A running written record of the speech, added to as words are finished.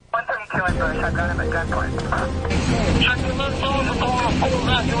killing Bush. I've got him at gunpoint. Check the missiles and call a full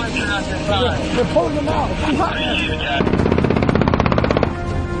evacuation on your side. They're pulling them out.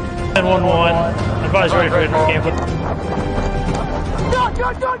 10-1-1. Advise ready for camp.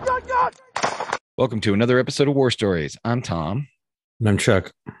 Welcome to another episode of War Stories. I'm Tom. And I'm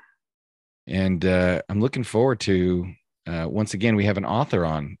Chuck. And I'm looking forward to, once again, we have an author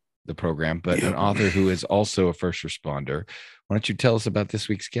on the program, but an author who is also a first responder. Why don't you tell us about this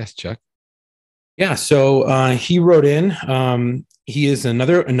week's guest, Chuck? Yeah, so he wrote in. He is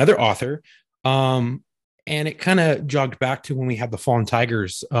another author. And it kind of jogged back to when we had the Fallen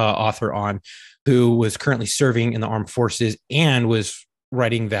Tigers author on, who was currently serving in the armed forces and was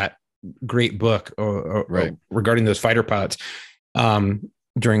writing that great book regarding those fighter pilots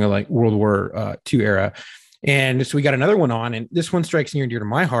during the World War II era. And so we got another one on, and this one strikes near and dear to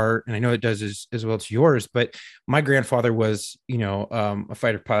my heart, and I know it does as well to yours. But my grandfather was, a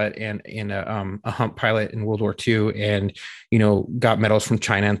fighter pilot and a hump pilot in World War II, and got medals from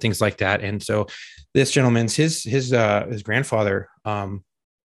China and things like that. And so this gentleman's his grandfather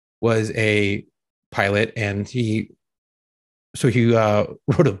was a pilot, and he wrote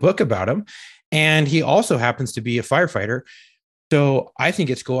a book about him, and he also happens to be a firefighter. So I think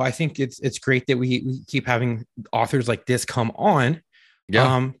it's cool. I think it's great that we keep having authors like this come on.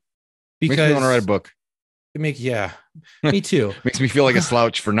 Yeah. Because makes me want to write a book. Me too. Makes me feel like a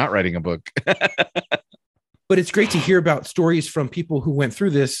slouch for not writing a book. But it's great to hear about stories from people who went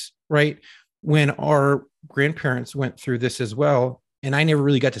through this, right? When our grandparents went through this as well. And I never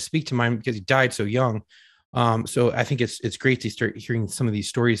really got to speak to mine because he died so young. So I think it's great to start hearing some of these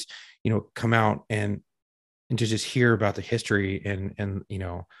stories, come out and to just hear about the history and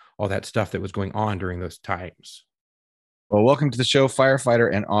all that stuff that was going on during those times. Well, welcome to the show, firefighter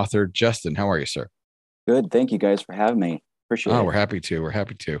and author Justin. How are you, sir? Good. Thank you guys for having me. Appreciate it. We're happy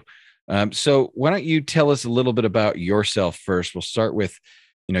to. So why don't you tell us a little bit about yourself first? We'll start with,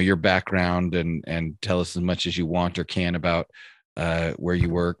 your background and tell us as much as you want or can about where you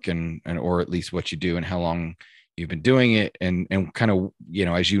work and or at least what you do and how long you've been doing it and kind of,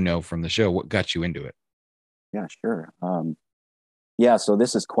 as you know from the show, what got you into it. Yeah, sure. So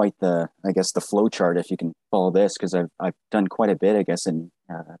this is quite the flow chart, if you can follow this, because I've done quite a bit, I guess, in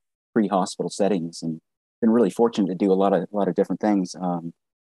pre-hospital settings, and been really fortunate to do a lot of different things.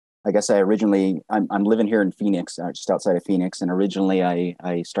 I guess I'm living here in Phoenix, just outside of Phoenix, and originally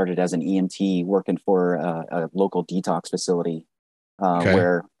I started as an EMT working for a local detox facility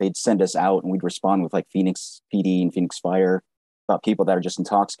where they'd send us out and we'd respond with Phoenix PD and Phoenix Fire about people that are just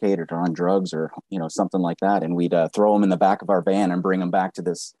intoxicated or on drugs or something like that, and we'd throw them in the back of our van and bring them back to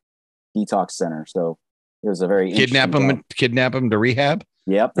this detox center. So it was a very kidnap them to rehab.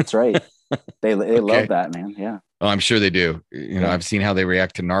 Yep, that's right. They love that, man. Yeah. Oh, I'm sure they do. I've seen how they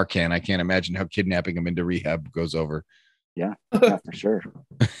react to Narcan. I can't imagine how kidnapping them into rehab goes over. Yeah, for sure.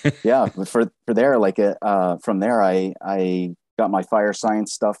 Yeah, but for there, from there, I got my fire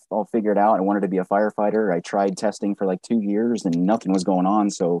science stuff all figured out. I wanted to be a firefighter. I tried testing for 2 years and nothing was going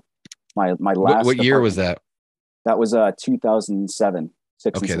on. So my last. What year was that? That was 2007.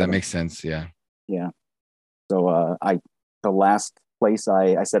 Okay, that makes sense. Yeah. Yeah. So the last place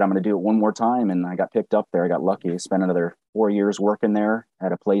I said I'm going to do it one more time, and I got picked up there. I got lucky. I spent another 4 years working there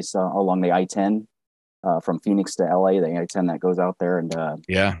at a place along the I-10 from Phoenix to LA. The I-10 that goes out there, and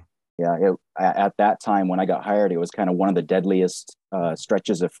at that time when I got hired, it was kind of one of the deadliest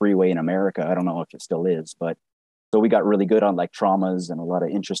stretches of freeway in America. I don't know if it still is, but so we got really good on traumas and a lot of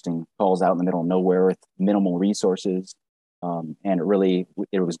interesting calls out in the middle of nowhere with minimal resources, and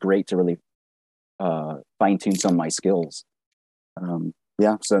it was great to really fine tune some of my skills.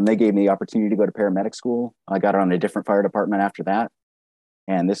 So they gave me the opportunity to go to paramedic school. I got on a different fire department after that.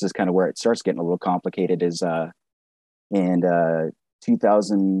 And this is kind of where it starts getting a little complicated is in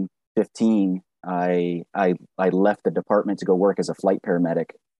 2015, I left the department to go work as a flight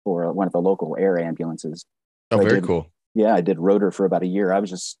paramedic for one of the local air ambulances. Oh, very cool. Yeah, I did rotor for about a year. I was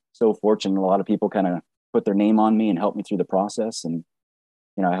just so fortunate. A lot of people kind of put their name on me and helped me through the process. And,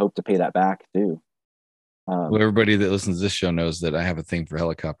 I hope to pay that back too. Well, everybody that listens to this show knows that I have a thing for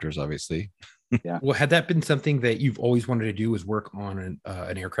helicopters, obviously. Yeah. Well, had that been something that you've always wanted to do, was work on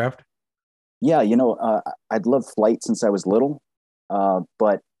an aircraft? Yeah. I'd loved flight since I was little.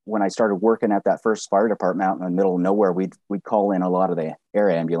 But when I started working at that first fire department out in the middle of nowhere, we'd call in a lot of the air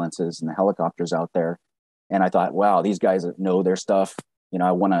ambulances and the helicopters out there. And I thought, wow, these guys know their stuff.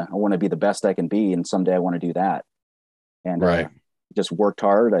 I want to be the best I can be. And someday I want to do that. And just worked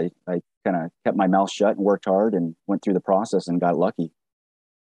hard. I kind of kept my mouth shut and worked hard and went through the process and got lucky.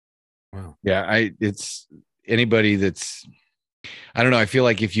 Wow. Yeah. It's anybody that's I don't know. I feel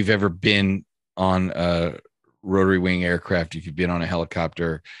like if you've ever been on a rotary wing aircraft, if you've been on a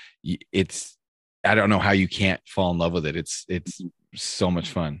helicopter, it's, I don't know how you can't fall in love with it. It's so much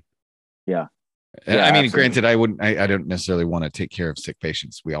fun. Yeah. And Yeah, I mean, absolutely. granted, I don't necessarily want to take care of sick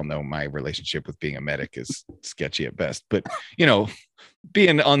patients. We all know my relationship with being a medic is sketchy at best, but you know,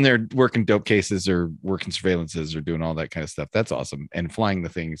 being on there working dope cases or working surveillances or doing all that kind of stuff, that's awesome. And flying the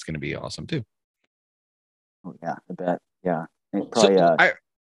thing is going to be awesome too. Oh, yeah, I bet. Yeah. It probably,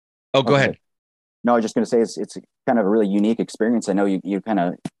 So go ahead. No, I was just going to say it's kind of a really unique experience. I know you kind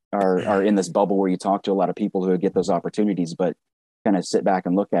of are in this bubble where you talk to a lot of people who get those opportunities, but kind of sit back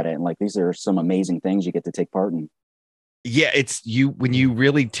and look at it and like these are some amazing things you get to take part in. Yeah, it's you when you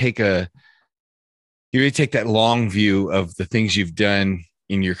really take that long view of the things you've done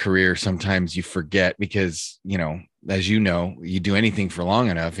in your career. Sometimes you forget because, you know, as you know, you do anything for long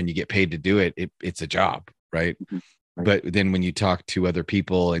enough and you get paid to do it, it's a job, right? Mm-hmm. Right. But then when you talk to other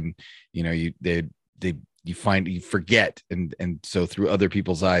people and, you know, you find you forget. And so through other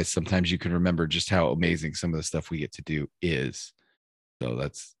people's eyes, sometimes you can remember just how amazing some of the stuff we get to do is. So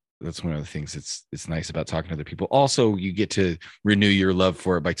that's one of the things it's nice about talking to other people. Also, you get to renew your love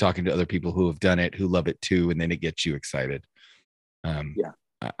for it by talking to other people who have done it, who love it too, and then it gets you excited. Yeah.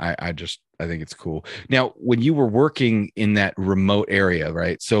 I think it's cool. Now, when you were working in that remote area,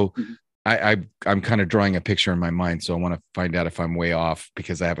 right? So Mhm. I'm kind of drawing a picture in my mind. So I want to find out if I'm way off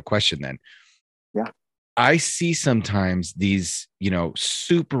because I have a question then. Yeah. I see sometimes these, you know,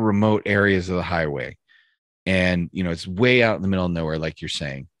 super remote areas of the highway, and you know, it's way out in the middle of nowhere, like you're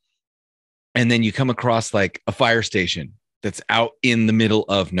saying. And then you come across like a fire station that's out in the middle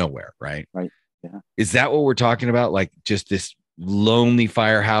of nowhere, right? Right. Yeah. Is that what we're talking about? Like just this lonely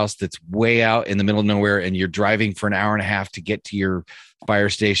firehouse that's way out in the middle of nowhere, and you're driving for an hour and a half to get to your fire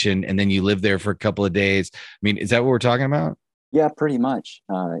station, and then you live there for a couple of days. I mean, is that what we're talking about? Yeah, pretty much.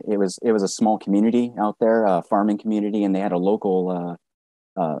 It was a small community out there, a farming community, and they had a local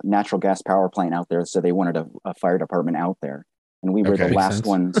natural gas power plant out there. So they wanted a fire department out there. And we were Okay. the Makes last sense.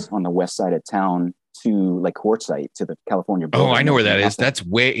 ones on the west side of town to like Quartzsite to the California border. Oh, I know where that is. Nothing. That's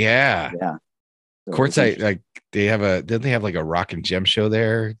way, yeah. Yeah. So it was Quartzsite, interesting. like didn't they have like a rock and gem show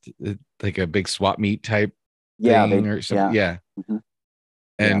there? Like a big swap meet type Yeah, thing or something? Yeah. Mhm.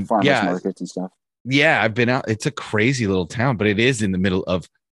 Yeah, And farmers markets and stuff. yeah, I've been out. It's a crazy little town, but it is in the middle of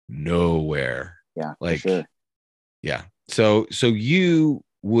nowhere. Yeah, Like, for sure. yeah. So you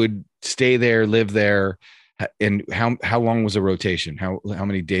would stay there, live there, and how long was a rotation? How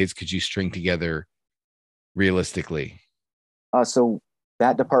many days could you string together realistically? So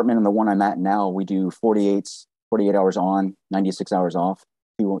that department and the one I'm at now, we do 48 hours on, 96 hours off,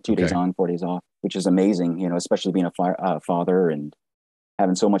 two days Okay. on, 4 days off, which is amazing, you know, especially being a father and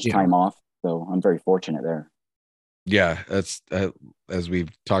having so much Yeah. time off. So I'm very fortunate there. Yeah, that's as we've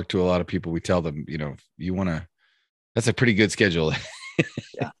talked to a lot of people, we tell them, you know, you want to. That's a pretty good schedule.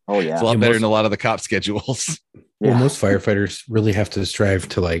 Yeah. Oh yeah. It's a lot Yeah, better most- than a lot of the cop schedules. Well, Yeah. most firefighters really have to strive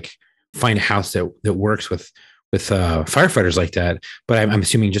to like find a house that works with firefighters like that. But I'm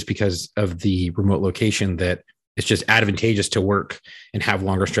assuming just because of the remote location that it's just advantageous to work and have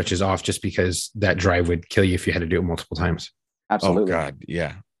longer stretches off, just because that drive would kill you if you had to do it multiple times. Absolutely. Oh God,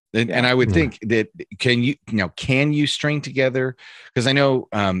 yeah. And, Yeah. and I would Yeah. think that can you string together? Because I know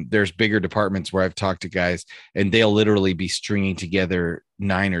there's bigger departments where I've talked to guys and they'll literally be stringing together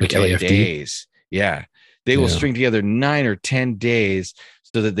 9 or Like 10 LAFD? days. Yeah. They will Yeah. string together 9 or 10 days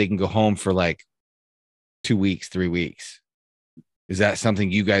so that they can go home for like 2 weeks, 3 weeks. Is that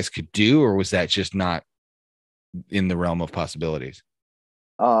something you guys could do, or was that just not in the realm of possibilities?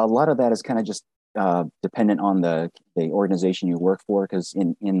 A lot of that is kind of just dependent on the organization you work for, because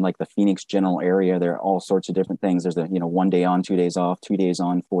in like the Phoenix general area, there are all sorts of different things. There's 1 day on, 2 days off, 2 days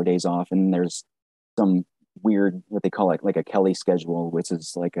on, 4 days off, and there's some weird what they call like a Kelly schedule, which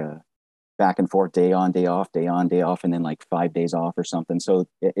is like a back and forth day on, day off, day on, day off, and then like 5 days off or something. So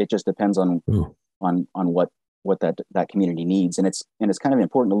it just depends on Ooh. on what that community needs, and it's kind of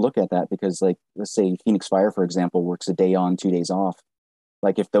important to look at that, because like let's say Phoenix Fire, for example, works a day on, 2 days off.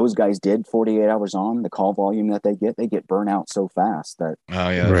 Like if those guys did 48 hours on, the call volume that they get burnt out so fast that Oh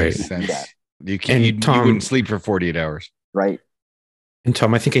yeah, that Right. makes sense. Yeah. You can't. And You Tom- wouldn't sleep for 48 hours. right. And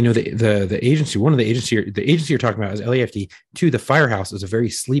Tom, I think I know the agency. One of the agency you're talking about is LAFD. Two, the firehouse is a very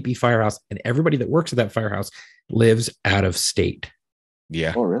sleepy firehouse, and everybody that works at that firehouse lives out of state.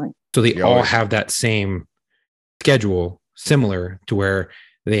 Yeah. Oh really? So they You all always- have that same schedule, similar to where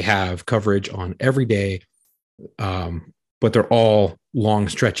they have coverage on every day, but they're all long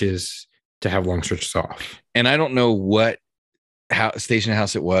stretches to have long stretches off. And I don't know what station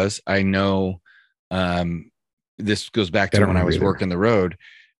house it was. I know this goes back I to don't when I was remember either. working the road.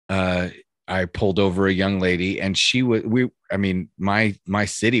 I pulled over a young lady, and she was I mean, my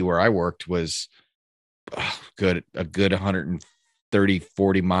city where I worked was a good 130,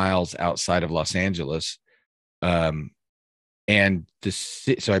 40 miles outside of Los Angeles. And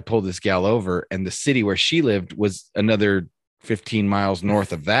so I pulled this gal over, and the city where she lived was another 15 miles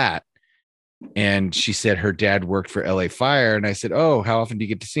north of that. And she said her dad worked for LA Fire. And I said, "Oh, how often do you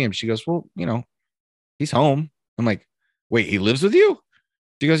get to see him?" She goes, "Well, he's home." I'm like, "Wait, he lives with you?"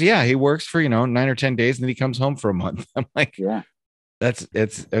 She goes, "Yeah, he works for, 9 or 10 days, and then he comes home for a month." I'm like, Yeah. that's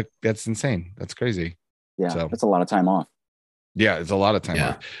insane. That's crazy. Yeah. So That's a lot of time off. yeah, it's a lot of time Yeah.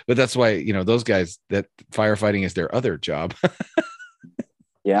 off. But that's why, those guys, that firefighting is their other job.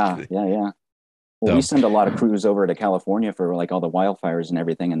 Yeah. Well, So- we send a lot of crews over to California for like all the wildfires and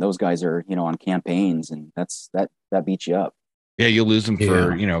everything. And those guys are, on campaigns, and that beats you up. Yeah, you'll lose them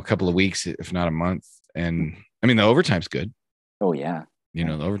for, Yeah. a couple of weeks, if not a month. And I mean, the overtime's good. Oh yeah. The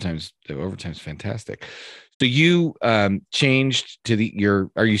overtime's fantastic. So you changed to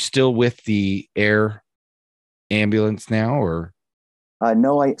are you still with the air ambulance now, or?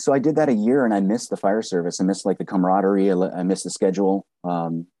 No, I did that a year, and I missed the fire service. I missed like the camaraderie. I missed the schedule.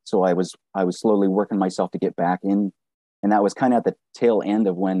 So I was slowly working myself to get back in, and that was kind of at the tail end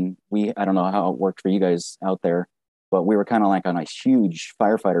of when I don't know how it worked for you guys out there, but we were kind of like on a huge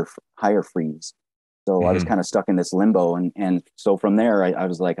firefighter hire freeze. So I was kind of stuck in this limbo, and so from there I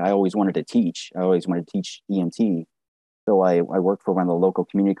was like, I always wanted to teach. I always wanted to teach EMT. So I worked for one of the local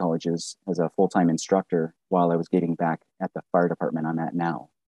community colleges as a full-time instructor while I was getting back at the fire department I'm at now.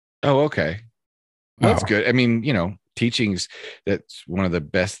 Oh, okay. Well, that's Wow. good. I mean, that's one of the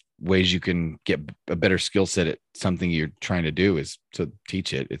best ways you can get a better skill set at something you're trying to do is to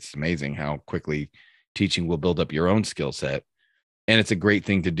teach it. It's amazing how quickly teaching will build up your own skill set. And it's a great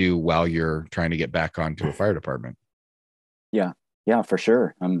thing to do while you're trying to get back onto a fire department. Yeah, for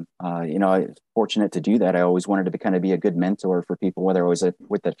sure. I'm fortunate to do that. I always wanted to kind of be a good mentor for people, whether I was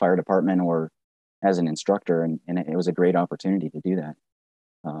with the fire department or as an instructor, and it was a great opportunity to do that.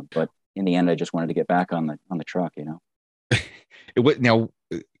 But in the end, I just wanted to get back on the truck. Now,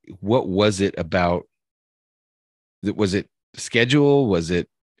 what was it about? Was it schedule? Was it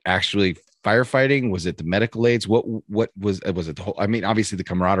actually firefighting? Was it the medical aids? What was it the whole? I mean, obviously the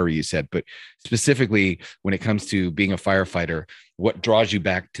camaraderie you said, but specifically when it comes to being a firefighter, what draws you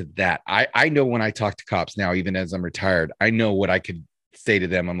back to that? I know when I talk to cops now, even as I'm retired, I know what I could say to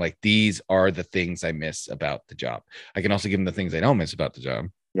them. I'm like, these are the things I miss about the job. I can also give them the things I don't miss about the job.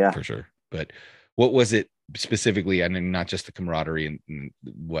 Yeah, for sure. But what was it specifically? I mean, not just the camaraderie and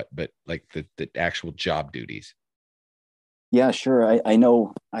but like the actual job duties. Yeah, sure. I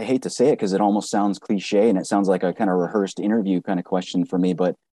know I hate to say it because it almost sounds cliche and it sounds like a kind of rehearsed interview kind of question for me,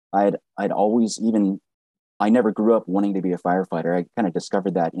 but I'd always I never grew up wanting to be a firefighter. I kind of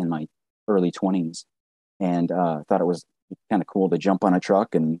discovered that in my early 20s and thought it was kind of cool to jump on a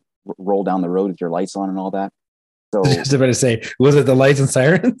truck and roll down the road with your lights on and all that. So Just about to say, was it the lights and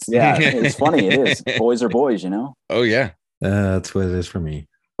sirens? yeah, it's funny. It is. Boys are boys, Oh yeah. That's what it is for me.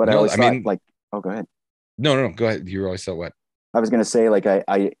 But No, I always I thought mean- like, oh, go ahead. No, go ahead. You always said what? I was going to say, like,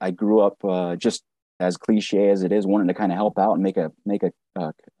 I grew up just as cliche as it is, wanting to kind of help out and make a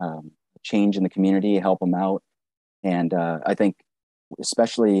change in the community, help them out. And I think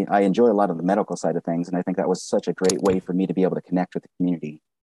especially I enjoy a lot of the medical side of things. And I think that was such a great way for me to be able to connect with the community.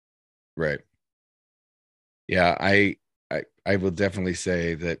 Right. Yeah, I will definitely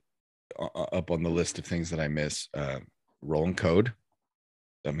say that up on the list of things that I miss, rolling code.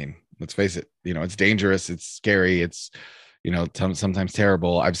 I mean, let's face it, it's dangerous, it's scary, it's sometimes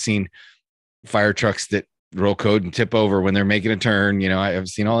terrible. I've seen fire trucks that roll code and tip over when they're making a turn. I've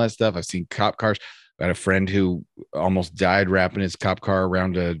seen all that stuff. I've seen cop cars. I had a friend who almost died wrapping his cop car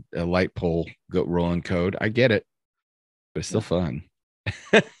around a light pole, rolling code. I get it, but it's still fun.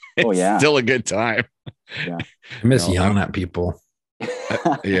 Oh, yeah. Still a good time. Yeah. I miss No, yelling at people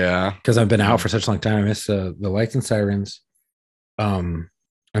Yeah. because I've been out for such a long time. I miss the lights and sirens. And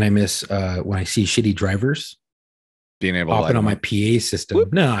I miss when I see shitty drivers Being able to hopping on my light PA system.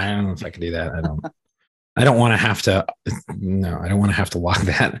 No, I don't know if I can do that. I don't want to have to. No, I don't want to have to lock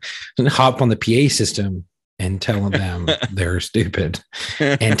that and hop on the PA system and tell them they're stupid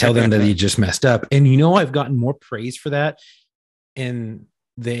and tell them that you just messed up. And I've gotten more praise for that in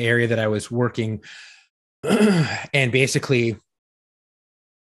the area that I was working and basically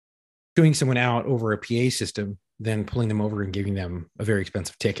doing someone out over a PA system, then pulling them over and giving them a very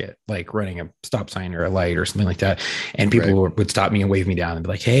expensive ticket, like running a stop sign or a light or something like that. And people would stop me and wave me down and be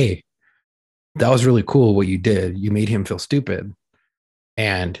like, "Hey, that was really cool what you did. You made him feel stupid."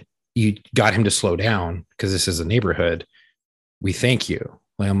 And you got him to slow down because this is a neighborhood. We thank you.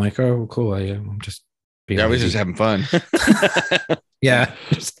 Like, I'm like, oh, cool. I'm just being Yeah, I was lazy. just having fun. Yeah.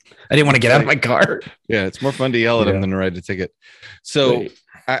 I didn't want to get out of my car. Yeah, it's more fun to yell at them Yeah. than to write a ticket. So,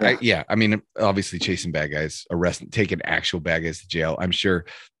 Right. I mean, obviously, chasing bad guys, arresting, taking actual bad guys to jail. I'm sure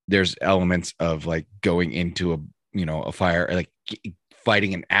there's elements of like going into a fire, like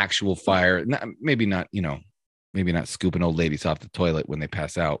fighting an actual fire. Maybe not, maybe not scooping old ladies off the toilet when they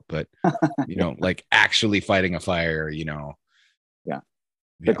pass out, but like actually fighting a fire.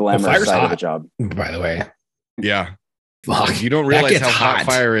 The glamorous fire's side of the hot. job. By the way, Yeah, fuck, you don't that realize gets how hot hot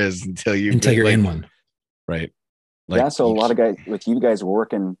fire is until you're in one. right. Yeah, so a lot of guys with you guys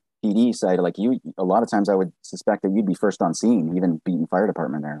working PD side, like you, a lot of times I would suspect that you'd be first on scene, even beating fire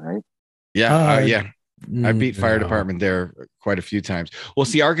department there, right? Yeah, I beat fire No. department there quite a few times. Well,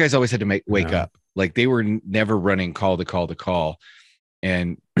 see, our guys always had to wake No. up. Like they were never running call to call to call.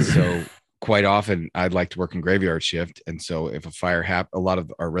 And so quite often I'd like to work in graveyard shift. And so if a fire happened, a lot of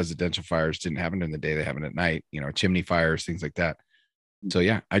our residential fires didn't happen during the day, they happen at night, chimney fires, things like that. So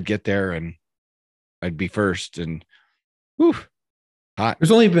yeah, I'd get there and I'd be first and whew, hot.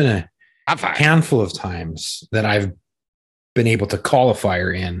 There's only been a Hot fire. handful of times that I've been able to call a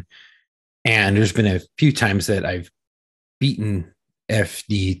fire in. And there's been a few times that I've beaten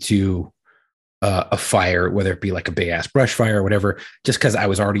FD to a fire, whether it be like a big ass brush fire or whatever, just because I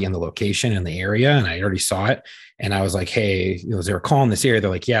was already in the location in the area and I already saw it. And I was like, hey, is there a call in this area? They're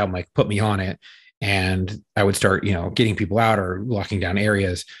like, yeah. I'm like, put me on it. And I would start, getting people out or locking down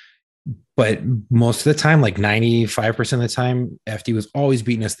areas. But most of the time, like 95% of the time, FD was always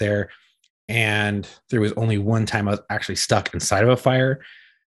beating us there. And there was only one time I was actually stuck inside of a fire,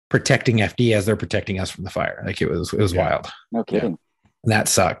 protecting FD as they're protecting us from the fire. Like it was wild. No kidding. And that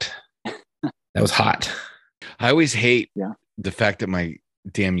sucked. That was hot. I always hate Yeah. the fact that my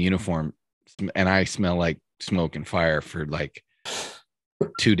damn uniform and I smell like smoke and fire for like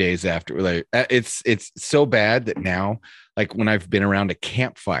 2 days after. Like it's so bad that now, like when I've been around a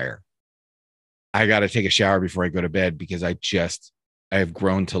campfire, I got to take a shower before I go to bed because I have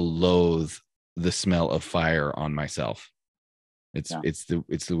grown to loathe the smell of fire on myself. It's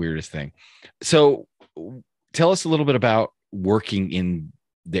the weirdest thing. So tell us a little bit about working in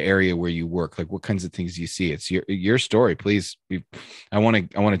the area where you work. Like what kinds of things you see? It's your story, please. I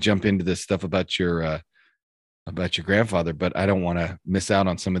want to jump into this stuff about your grandfather, but I don't want to miss out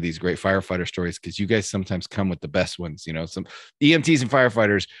on some of these great firefighter stories because you guys sometimes come with the best ones. Some EMTs and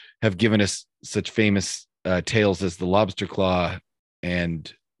firefighters have given us such famous tales as the lobster claw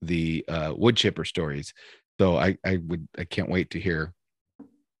and the wood chipper stories. So I can't wait to hear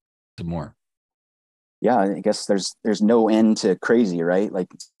some more. Yeah, I guess there's no end to crazy, right? Like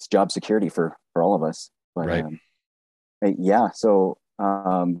it's job security for all of us. But, right. Yeah. So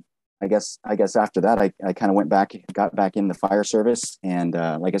I guess after that, I kind of got back in the fire service, and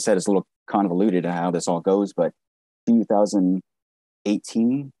like I said, it's a little convoluted how this all goes. But 2018,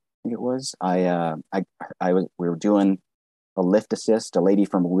 I think it was. We were doing a lift assist, a lady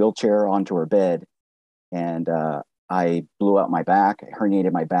from a wheelchair onto her bed, and I blew out my back. I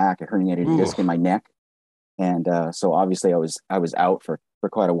herniated my back. I herniated a disc in my neck. And so obviously I was out for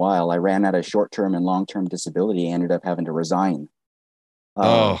quite a while. I ran out of short-term and long-term disability. I ended up having to resign.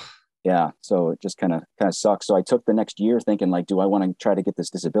 Yeah. So it just kind of sucks. So I took the next year thinking like, do I want to try to get this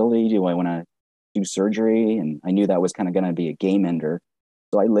disability? Do I want to do surgery? And I knew that was kind of going to be a game ender.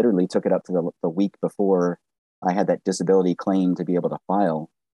 So I literally took it up to the week before I had that disability claim to be able to file.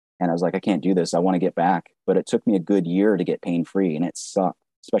 And I was like, I can't do this. I want to get back. But it took me a good year to get pain-free, and it sucked,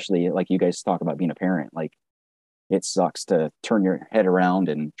 especially like you guys talk about being a parent. Like it sucks to turn your head around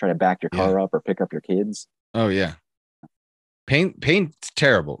and try to back your car up or pick up your kids. Oh yeah. Pain's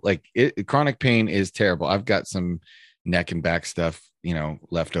terrible. Like chronic pain is terrible. I've got some neck and back stuff,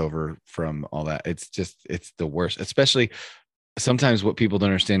 left over from all that. It's the worst, especially sometimes what people don't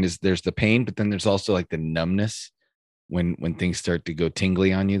understand is there's the pain, but then there's also like the numbness when things start to go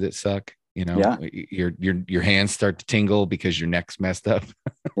tingly on you that suck, your hands start to tingle because your neck's messed up.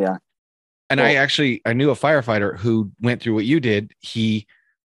 Yeah. And I knew a firefighter who went through what you did. He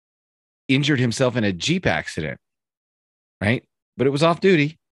injured himself in a Jeep accident, right? But it was off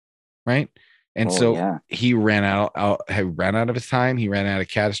duty, right? And he ran out of his time. He ran out of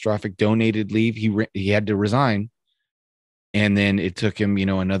catastrophic donated leave. He had to resign. And then it took him,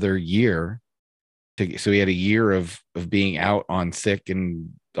 another year so he had a year of being out on sick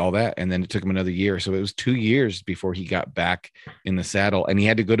and all that. And then it took him another year. So it was 2 years before he got back in the saddle, and he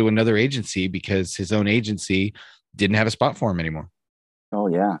had to go to another agency because his own agency didn't have a spot for him anymore. Oh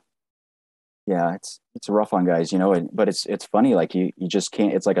yeah. Yeah, it's rough on guys, but it's funny. Like you just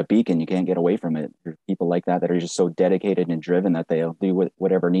can't. It's like a beacon. You can't get away from it. There's people like that are just so dedicated and driven that they'll do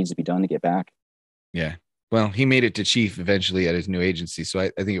whatever needs to be done to get back. Yeah. Well, he made it to chief eventually at his new agency, so I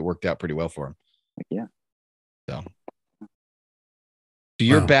think it worked out pretty well for him. Like, yeah. So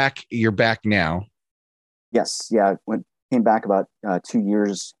you're Wow. back. You're back now. Yes. Yeah. Came back about 2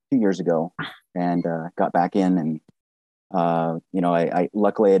 years ago, and got back in, and I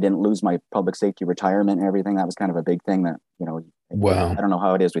luckily I didn't lose my public safety retirement and everything. That was kind of a big thing that, Wow. I don't know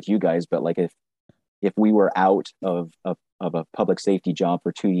how it is with you guys, but like if we were out of a public safety job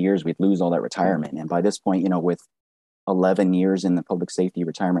for 2 years, we'd lose all that retirement. And by this point, with 11 years in the public safety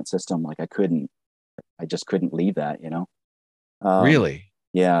retirement system, like I just couldn't leave that, Really?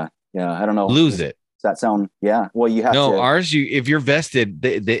 Yeah. Yeah. I don't know. Lose it. Does that sound, yeah. Well, you have No, to. ours, if you're vested,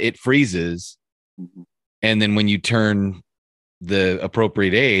 it freezes. Mhm. And then when you turn the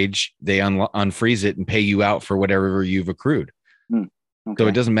appropriate age, they unfreeze it and pay you out for whatever you've accrued. Okay. So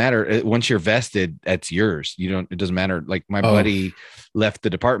it doesn't matter. Once you're vested, that's yours. It doesn't matter. Like my buddy left the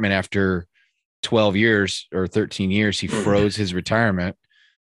department after 12 years or 13 years. He froze his retirement.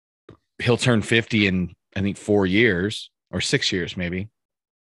 He'll turn 50 in, I think, 4 years or 6 years, maybe.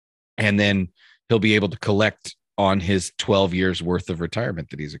 And then he'll be able to collect on his 12 years worth of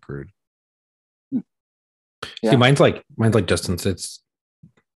retirement that he's accrued. Yeah. See, mine's like Justin's. It's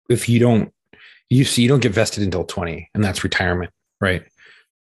if you don't get vested until 20, and that's retirement, right?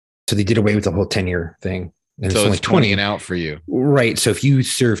 So they did away with the whole 10-year thing. And So only it's 20 and out for you. Right. So if you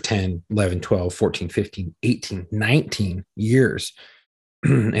serve 10, 11, 12, 14, 15, 18, 19 years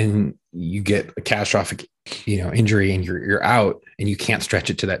and you get a catastrophic, injury and you're out and you can't stretch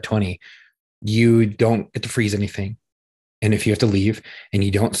it to that 20, you don't get to freeze anything. And if you have to leave and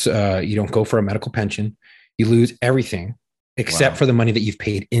you don't go for a medical pension, you lose everything except for the money that you've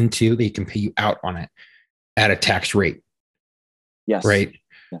paid into. They can pay you out on it at a tax rate. Yes. Right.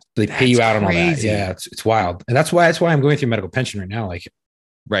 Yes. They pay you out on all that. crazy. Yeah, it's wild. And that's why I'm going through medical pension right now. Like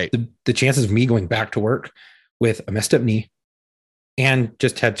Right. the chances of me going back to work with a messed up knee and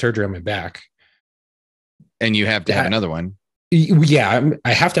just had surgery on my back. And you have to have another one. Yeah,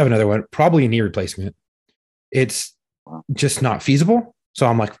 I have to have another one, probably a knee replacement. It's just not feasible. So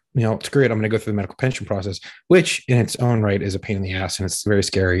I'm like, it's great. I'm going to go through the medical pension process, which in its own right is a pain in the ass and it's very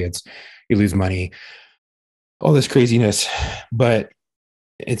scary. You lose money, all this craziness, but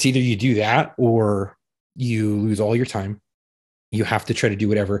it's either you do that or you lose all your time. You have to try to do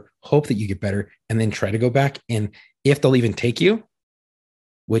whatever, hope that you get better, and then try to go back. And if they'll even take you,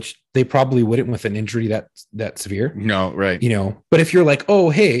 which they probably wouldn't with an injury that severe. No, right. But if you're like, oh,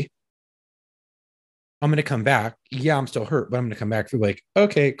 hey, I'm going to come back. Yeah, I'm still hurt, but I'm going to come back. You're like,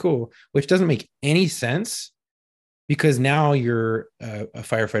 okay, cool. Which doesn't make any sense because now you're a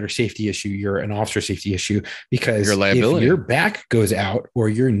firefighter safety issue. You're an officer safety issue because Your liability. if your back goes out or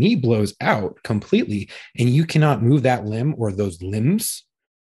your knee blows out completely and you cannot move that limb or those limbs,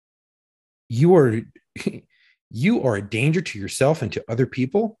 you are a danger to yourself and to other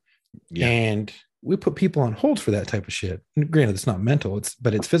people. Yeah. And we put people on hold for that type of shit. And granted, it's not mental,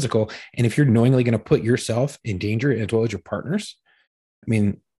 but it's physical. And if you're knowingly going to put yourself in danger as well as your partners, I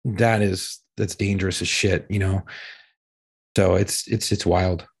mean, that's dangerous as shit, So it's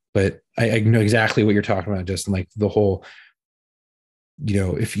wild. But I know exactly what you're talking about, Justin. Like the whole,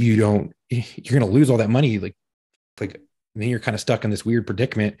 if you don't, you're going to lose all that money. Like then you're kind of stuck in this weird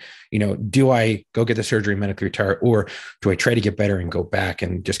predicament. Do I go get the surgery, medically retire, or do I try to get better and go back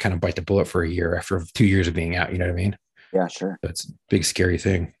and just kind of bite the bullet for a year after 2 years of being out? You know what I mean? Yeah, sure. That's a big, scary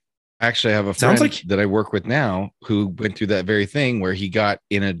thing. Actually, I have a Sounds friend like- that I work with now who went through that very thing where he got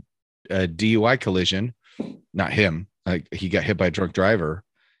in a DUI collision. Not him. He got hit by a drunk driver.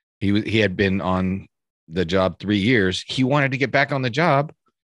 He had been on the job 3 years. He wanted to get back on the job,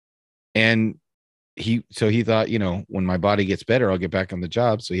 and he thought, when my body gets better, I'll get back on the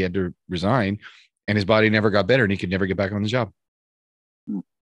job. So he had to resign, and his body never got better, and he could never get back on the job.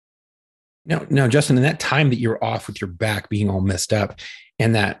 No, Justin, in that time that you're off with your back being all messed up,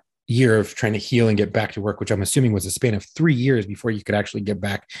 and that year of trying to heal and get back to work, which I'm assuming was a span of 3 years before you could actually get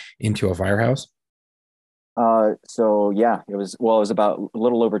back into a firehouse. So yeah, it was about a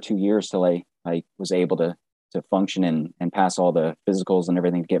little over 2 years till I was able to function and pass all the physicals and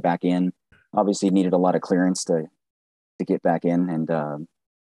everything to get back in. Obviously needed a lot of clearance to get back in, and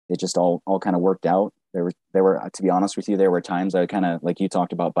it just all kind of worked out. There were, to be honest with you, there were times I kind of, like you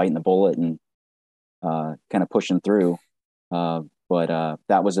talked about, biting the bullet and kind of pushing through. But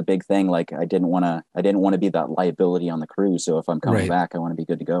that was a big thing. Like I didn't want to be that liability on the crew. So if I'm coming back, I want to be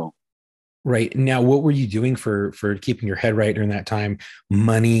good to go. Right. Now, what were you doing for keeping your head right during that time?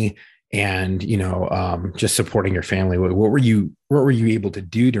 Money and just supporting your family. What were you able to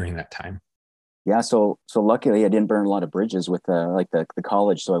do during that time? Yeah, so luckily I didn't burn a lot of bridges with like the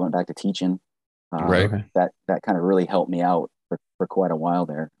college, so I went back to teaching. Right. Okay. That kind of really helped me out for quite a while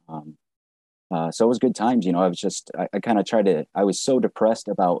there. So it was good times. I was I kind of tried to. I was so depressed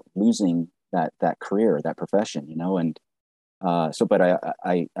about losing that career, that profession, and but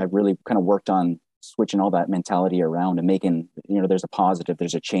I really kind of worked on switching all that mentality around and making, there's a positive,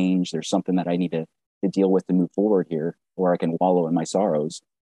 there's a change, there's something that I need to deal with to move forward here, where I can wallow in my sorrows.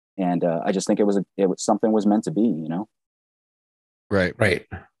 And I just think it was something was meant to be. Right. Right.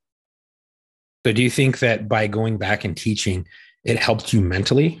 So do you think that by going back and teaching, it helped you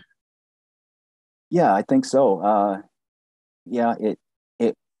mentally? Yeah, I think so. Yeah,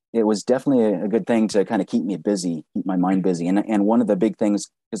 it was definitely a good thing to kind of keep me busy, keep my mind busy. And one of the big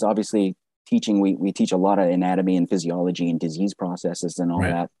things is obviously teaching. We teach a lot of anatomy and physiology and disease processes and all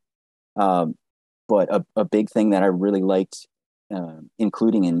Right. that. But a big thing that I really liked,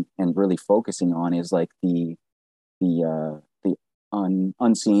 including and really focusing on, is like the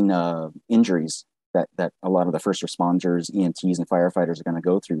unseen injuries that a lot of the first responders, EMTs, and firefighters are going to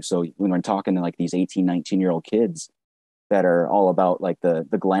go through. So when we're talking to like these 18, 19-year-old kids that are all about like the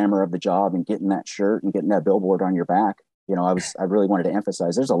glamour of the job and getting that shirt and getting that billboard on your back, I really wanted to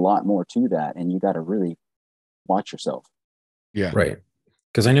emphasize there's a lot more to that, and you got to really watch yourself. Yeah. Right.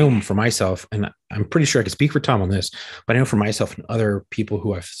 Because I know for myself, and I'm pretty sure I can speak for Tom on this, but I know for myself and other people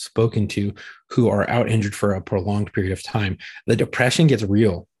who I've spoken to who are out injured for a prolonged period of time, the depression gets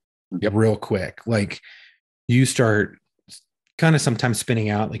real, real quick. Like you start kind of sometimes spinning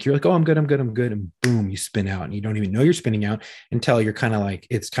out, like you're like, oh, I'm good. And boom, you spin out and you don't even know you're spinning out until you're kind of like,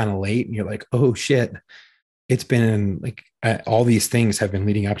 it's kind of late and you're like, oh shit, it's been like all these things have been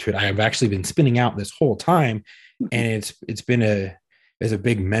leading up to it. I have actually been spinning out this whole time. And it's been a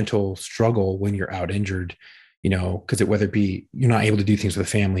big mental struggle when you're out injured, because whether it be you're not able to do things with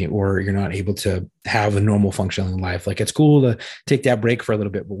the family or you're not able to have a normal functioning life. Like it's cool to take that break for a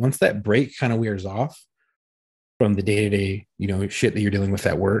little bit, but once that break kind of wears off from the day-to-day, shit that you're dealing with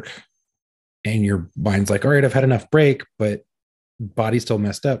at work, and your mind's like, all right, I've had enough break, but body's still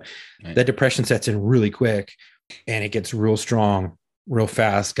messed up. Right. That depression sets in really quick and it gets real strong, real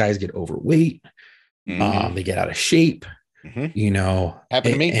fast. Guys get overweight. They get out of shape. Happened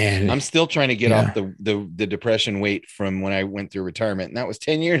to me. And I'm still trying to get off the depression weight from when I went through retirement, and that was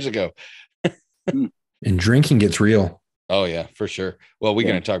 10 years ago. And drinking gets real. Oh yeah, for sure. Well, we're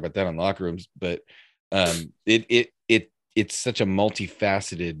going to talk about that on Locker Rooms, but it's such a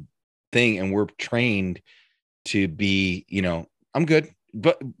multifaceted thing, and we're trained to be, I'm good,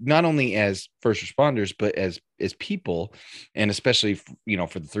 but not only as first responders, but as people, and especially,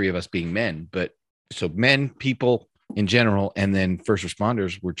 for the three of us being men, but so men, people in general, and then first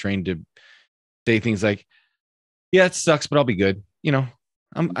responders, we're trained to say things like, yeah, it sucks, but I'll be good.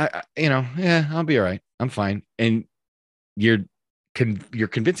 I'll be all right. I'm fine. And you're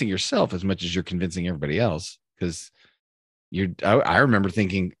convincing yourself as much as you're convincing everybody else, because I remember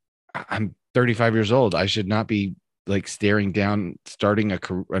thinking, I'm 35 years old. I should not be like staring down, starting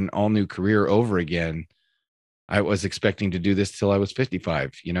an all new career over again. I was expecting to do this till I was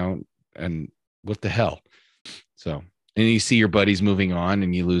 55, and what the hell? So, and you see your buddies moving on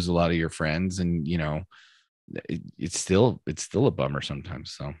and you lose a lot of your friends, and, it's still a bummer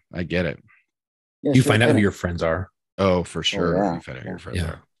sometimes. So I get it. Yeah, you find out who your friends are. Oh, for sure. Oh, yeah. You find out who your friends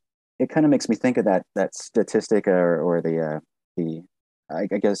are. It kind of makes me think of that statistic or the I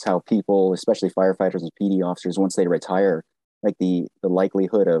guess how people, especially firefighters and PD officers, once they retire, like the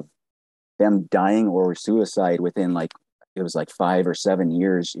likelihood of them dying or suicide within it was 5 or 7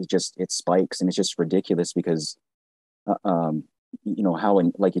 years, it spikes, and it's just ridiculous because, how,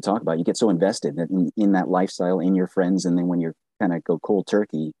 like you talk about, you get so invested in that lifestyle, in your friends, and then when you're kind of go cold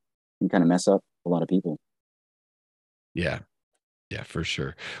turkey, you kind of mess up a lot of people. Yeah. Yeah, for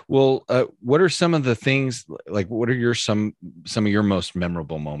sure. Well, what are some of the things, like, what are some of your most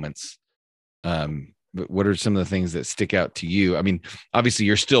memorable moments? What are some of the things that stick out to you? I mean, obviously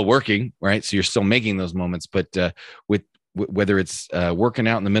you're still working, right? So you're still making those moments, but whether it's working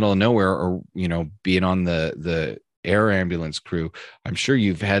out in the middle of nowhere or, being on the air ambulance crew, I'm sure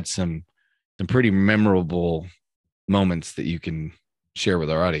you've had some pretty memorable moments that you can share with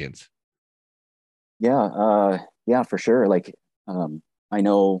our audience. Yeah, for sure. I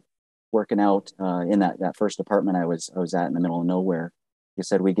know working out in that first department I was at in the middle of nowhere, you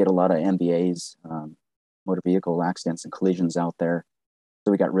said we get a lot of MVAs, motor vehicle accidents and collisions out there.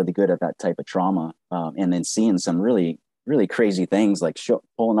 So we got really good at that type of trauma. And then seeing some really, really crazy things like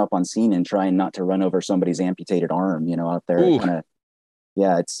pulling up on scene and trying not to run over somebody's amputated arm, out there.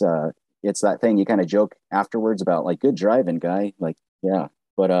 It's it's that thing you kind of joke afterwards about, like, good driving, guy. Like, yeah.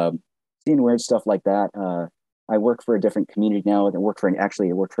 But seeing weird stuff like that. I work for a different community now. I work for an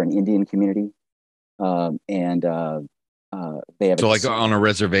Indian community. And they have So like on a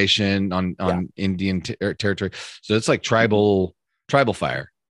reservation on Indian territory. So it's like tribal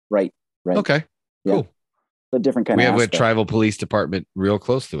fire. Right. Okay. Yeah. Cool. A different kind we of have aspect. a tribal police department real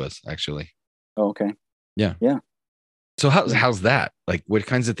close to us, actually. Oh, okay. Yeah. Yeah. So how's that? Like, what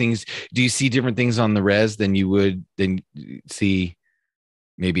kinds of things do you see different things on the res than you would see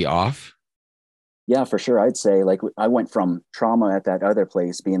maybe off? Yeah, for sure. I'd say, like, I went from trauma at that other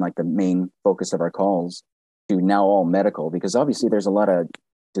place being like the main focus of our calls to now all medical, because obviously there's a lot of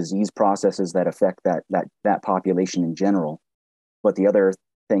disease processes that affect that population in general. But the other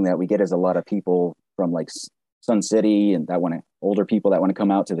thing that we get is a lot of people from like Sun City and older people that want to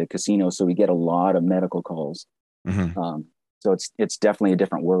come out to the casino. So we get a lot of medical calls. Mm-hmm. So it's definitely a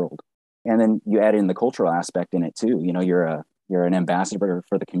different world. And then you add in the cultural aspect in it too. You know, you're an ambassador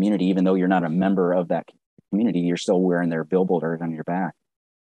for the community, even though you're not a member of that community, you're still wearing their billboard on your back.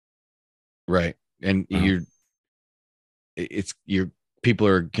 Right. And people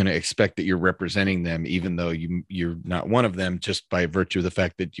are going to expect that you're representing them, even though you're not one of them, just by virtue of the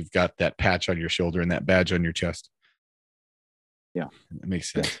fact that you've got that patch on your shoulder and that badge on your chest. Yeah. That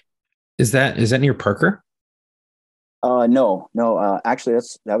makes sense. Is that near Parker? No. Actually,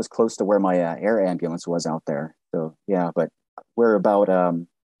 that was close to where my air ambulance was out there. So yeah, but we're about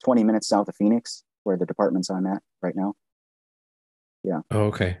 20 minutes south of Phoenix, where the department's I'm at right now. Yeah. Oh,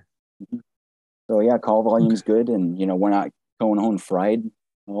 okay. Mm-hmm. So yeah, call volume's good, and you know, we're not going home fried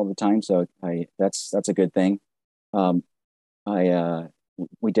all the time. So that's a good thing. We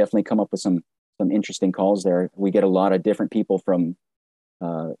definitely come up with some interesting calls there. We get a lot of different people from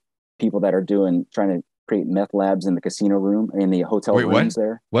people that are trying to create meth labs in the casino room, in the hotel rooms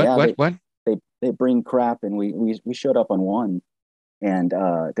there. What? They bring crap, and we showed up on one, and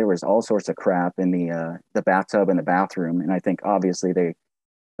there was all sorts of crap in the bathtub and the bathroom. And I think obviously they,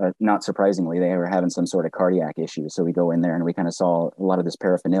 not surprisingly, they were having some sort of cardiac issue. So we go in there and we kind of saw a lot of this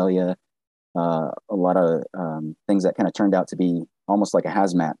paraphernalia, a lot of things that kind of turned out to be almost like a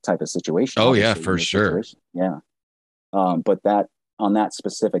hazmat type of situation. Oh yeah, for sure. Yeah. But on that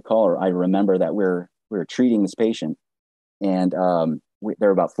specific call, I remember that we were treating this patient, and there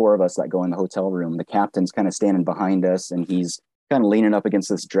are about 4 of us that go in the hotel room. The captain's kind of standing behind us, and he's kind of leaning up against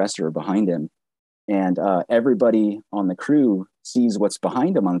this dresser behind him. And everybody on the crew sees what's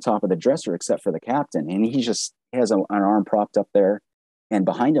behind him on the top of the dresser, except for the captain. And he just has an arm propped up there. And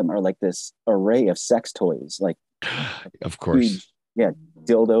behind him are like this array of sex toys, like, of course, huge, yeah,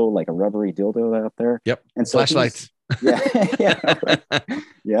 dildo, like a rubbery dildo out there. Yep. And so flashlights.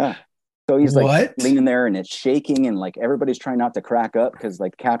 Yeah. So he's like leaning there, and it's shaking, and like everybody's trying not to crack up because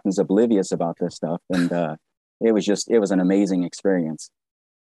like the captain's oblivious about this stuff. And it was an amazing experience.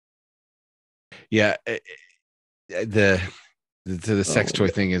 Yeah. The sex toy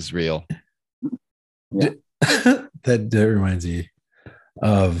thing is real. Yeah. That reminds me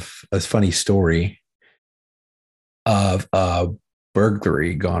of a funny story of a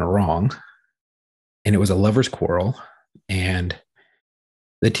burglary gone wrong, and it was a lover's quarrel, and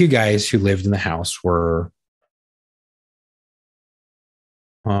the 2 guys who lived in the house were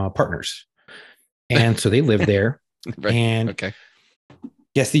partners, and so they lived there. Right. And okay,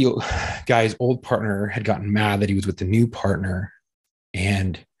 yes, the guy's old partner had gotten mad that he was with the new partner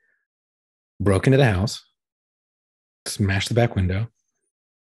and broke into the house, smashed the back window,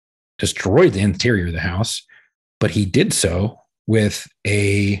 destroyed the interior of the house, but he did so with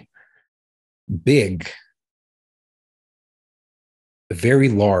a big, very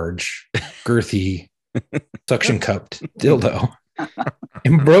large, girthy, suction cupped dildo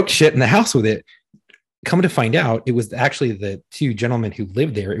and broke shit in the house with it. Come to find out, it was actually the 2 gentlemen who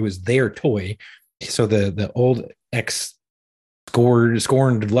lived there. It was their toy. So the old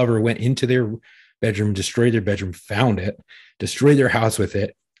scorned lover went into their bedroom, destroyed their bedroom, found it, destroyed their house with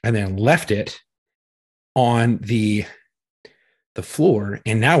it, and then left it on the floor.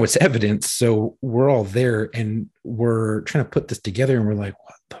 And now it's evidence. So we're all there and we're trying to put this together, and we're like,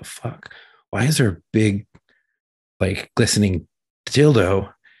 what the fuck? Why is there a big, like, glistening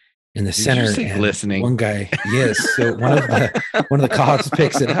dildo in the center? And glistening. One guy, yes. So one of the cops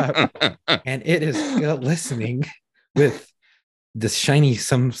picks it up, and it is glistening with this shiny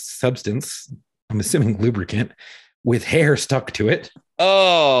substance, I'm assuming lubricant, with hair stuck to it.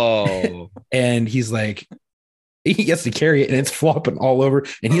 Oh. And he's like, he gets to carry it, and it's flopping all over,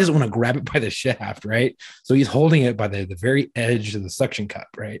 and he doesn't want to grab it by the shaft, right? So he's holding it by the very edge of the suction cup,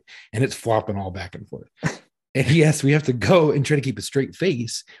 right? And it's flopping all back and forth. And yes, we have to go and try to keep a straight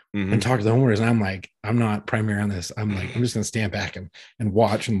face Mhm. and talk to the homeowners. And I'm like, I'm not primary on this. I'm like, I'm just going to stand back and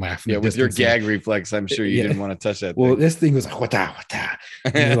watch and laugh. Yeah, with your gag reflex, I'm sure you didn't want to touch that. Well, thing. this thing was like, what that?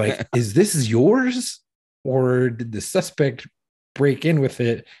 And you're like, is this yours? Or did the suspect break in with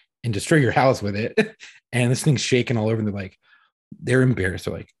it and destroy your house with it? And this thing's shaking all over. And they're embarrassed.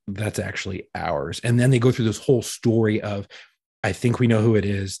 They're like, that's actually ours. And then they go through this whole story of, I think we know who it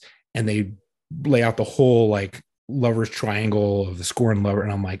is. And they lay out the whole like lover's triangle of the score and lover.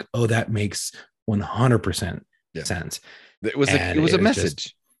 And I'm like, oh, that makes 100% sense. It was a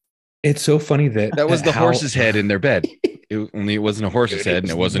message. It's so funny that was the horse's head in their bed. Only it wasn't a horse's head and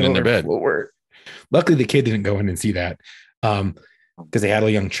it wasn't in their bed. Floor. Luckily, the kid didn't go in and see that because they had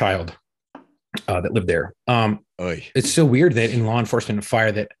a young child that lived there. It's so weird that in law enforcement and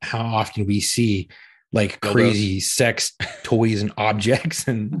fire that how often we see like crazy sex toys and objects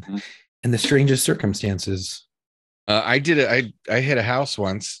and the strangest circumstances. I hit a house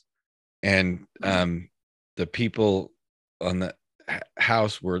once, and the people on the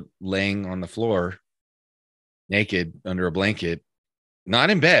house were laying on the floor naked under a blanket, not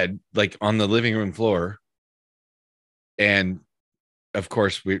in bed, like on the living room floor. And of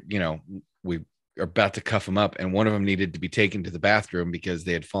course we are about to cuff them up, and one of them needed to be taken to the bathroom because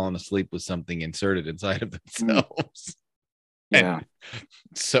they had fallen asleep with something inserted inside of themselves. Yeah. And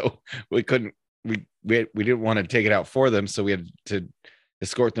so we didn't want to take it out for them, so we had to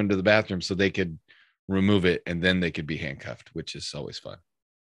escort them to the bathroom so they could remove it, and then they could be handcuffed, which is always fun.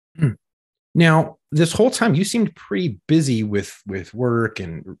 Now, this whole time you seemed pretty busy with work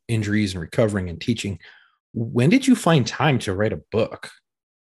and injuries and recovering and teaching. When did you find time to write a book?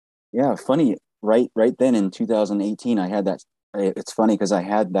 Yeah, funny. Right then in 2018, I had that. It's funny because I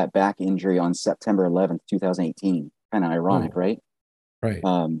had that back injury on September 11th, 2018. Kind of ironic, right? Right.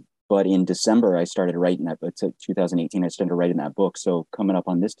 But in December, I started writing that. It's 2018. I started writing that book. So coming up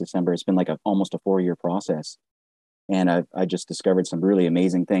on this December, it's been like almost a 4-year process, and I just discovered some really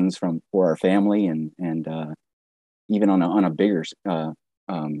amazing things for our family and even on a bigger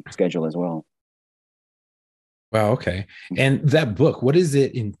schedule as well. Wow. Okay. And that book, what does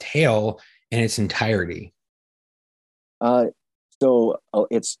it entail in its entirety? So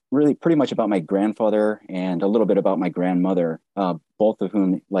it's really pretty much about my grandfather and a little bit about my grandmother, both of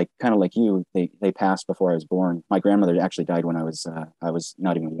whom, kind of like you, they passed before I was born. My grandmother actually died when I was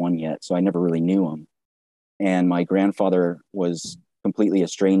not even 1 yet, so I never really knew him. And my grandfather was completely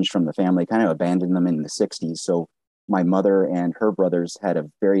estranged from the family, kind of abandoned them in the 60s. So my mother and her brothers had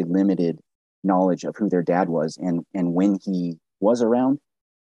a very limited knowledge of who their dad was. And when he was around,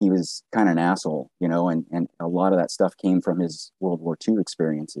 he was kind of an asshole, and a lot of that stuff came from his World War II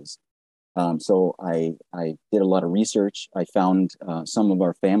experiences. So I did a lot of research. I found some of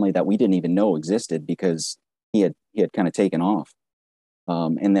our family that we didn't even know existed because he had kind of taken off.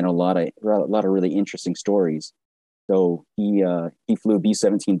 And then a lot of really interesting stories. So he flew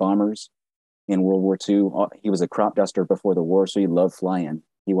B-17 bombers in World War II. He was a crop duster before the war, so he loved flying.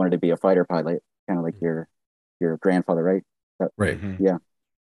 He wanted to be a fighter pilot, kind of like your grandfather, right? Right. Yeah.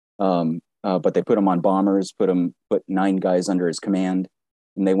 But they put him on bombers, put 9 guys under his command,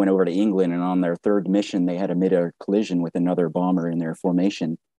 and they went over to England. And on their third mission, they had a mid-air collision with another bomber in their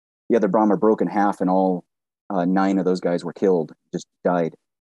formation. The other bomber broke in half, and all 9 of those guys were killed, just died.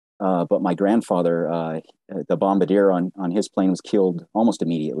 But my grandfather, the bombardier on his plane was killed almost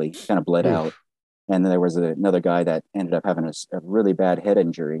immediately, kind of bled out. And then there was another guy that ended up having a really bad head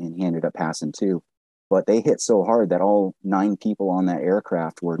injury, and he ended up passing too. But they hit so hard that all 9 people on that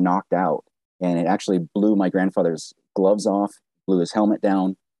aircraft were knocked out. And it actually blew my grandfather's gloves off, blew his helmet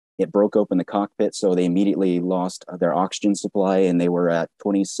down. It broke open the cockpit, so they immediately lost their oxygen supply, and they were at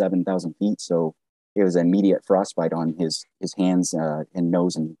 27,000 feet. So it was immediate frostbite on his hands and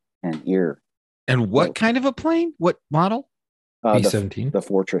nose and ear. And what kind of a plane? What model? B-17. The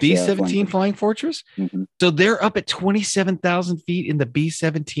Fortress. B-17 Flying Fortress? Mm-hmm. So they're up at 27,000 feet in the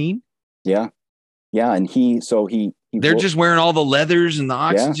B-17? Yeah. Yeah, and they're just wearing all the leathers and the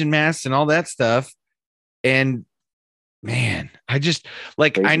oxygen masks and all that stuff. And man, I just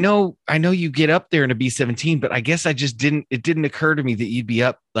crazy. I know you get up there in a B-17, but I guess it didn't occur to me that you'd be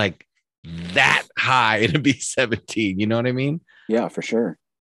up like that high in a B-17. You know what I mean? Yeah, for sure.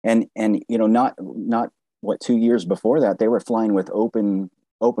 And not 2 years before that, they were flying with open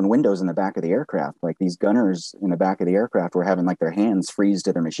windows in the back of the aircraft. Like these gunners in the back of the aircraft were having like their hands freeze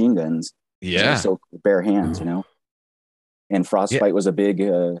to their machine guns. Yeah. So bare hands, and frostbite was a big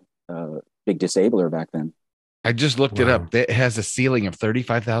disabler back then. I just looked it up. It has a ceiling of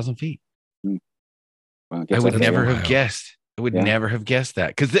 35,000 feet. Well, I would never have guessed. I would never have guessed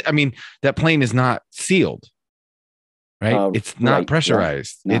that. Cause that plane is not sealed. right? It's not right,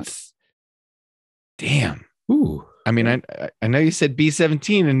 pressurized. yeah, no. It's damn. Ooh. I mean, I know you said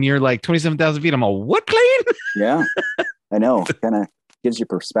B-17 and you're like 27,000 feet. I'm all, what plane? Yeah, I know. Kind of gives you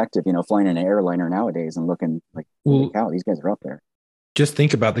perspective, flying in an airliner nowadays and looking like, holy cow, these guys are up there. Just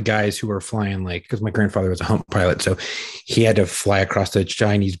think about the guys who are flying, like, because my grandfather was a hump pilot, so he had to fly across the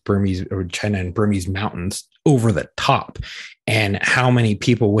China and Burmese mountains over the top. And how many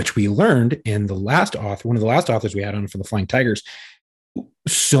people, which we learned in the last author, one of the last authors we had on for the Flying Tigers,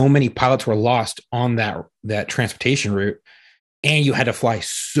 so many pilots were lost on that transportation route. And you had to fly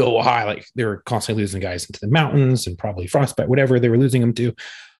so high, like they were constantly losing guys into the mountains and probably frostbite, whatever they were losing them to.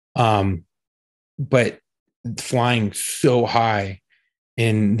 But flying so high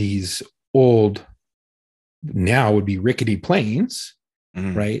in these old, now would be rickety planes,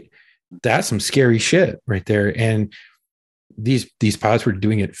 right? That's some scary shit right there. And these pilots were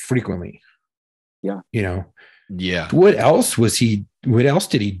doing it frequently. Yeah. Yeah. What else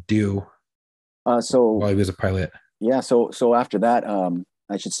did he do? So while he was a pilot? Yeah. So after that,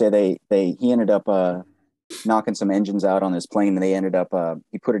 I should say he ended up knocking some engines out on his plane, and they ended up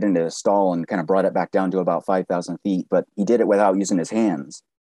he put it into a stall and kind of brought it back down to about 5,000 feet. But he did it without using his hands,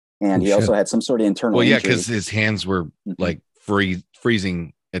 and he also had some sort of internal. Well, yeah, injury. because his hands were like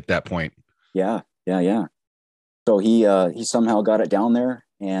freezing at that point. Yeah. So he somehow got it down there,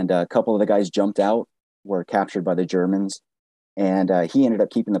 and a couple of the guys jumped out, were captured by the Germans. And he ended up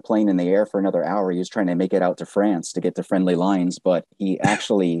keeping the plane in the air for another hour. He was trying to make it out to France to get to friendly lines, but he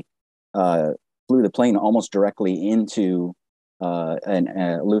actually flew the plane almost directly into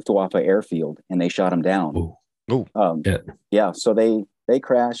a Luftwaffe airfield, and they shot him down. Yeah. So they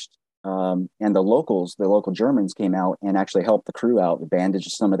crashed, and the local Germans came out and actually helped the crew out,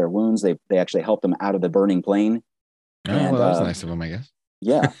 bandaged some of their wounds. They actually helped them out of the burning plane. Oh, well, that was nice of them, I guess.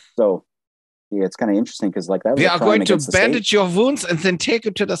 Yeah. So. Yeah, it's kind of interesting because like that was we are going to bandage your wounds and then take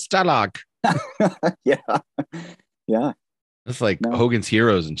you to the Stalag. Yeah. That's like Hogan's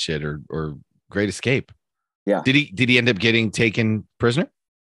Heroes and shit, or Great Escape. Yeah. Did he end up getting taken prisoner?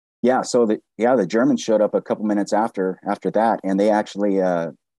 Yeah. So the Germans showed up a couple minutes after that, and they actually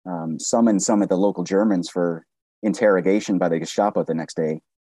summoned some of the local Germans for interrogation by the Gestapo the next day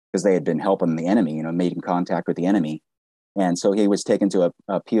because they had been helping the enemy, made contact with the enemy, and so he was taken to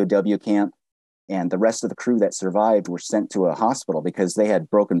a POW camp. And the rest of the crew that survived were sent to a hospital because they had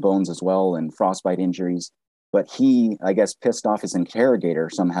broken bones as well and frostbite injuries. But he, I guess, pissed off his interrogator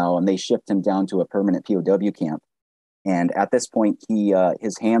somehow, and they shipped him down to a permanent POW camp. And at this point,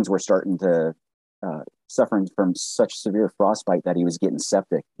 his hands were starting to suffering from such severe frostbite that he was getting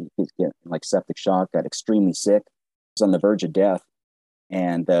septic. He was getting like septic shock, got extremely sick, was on the verge of death.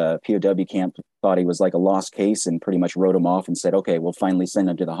 And the POW camp thought he was like a lost case and pretty much wrote him off and said, okay, we'll finally send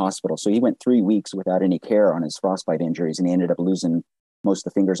him to the hospital. So he went 3 weeks without any care on his frostbite injuries, and he ended up losing most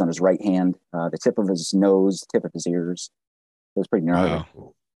of the fingers on his right hand, the tip of his nose, tip of his ears. It was pretty gnarly.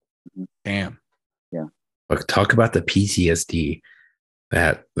 Wow. Damn. Yeah. Look, talk about the PTSD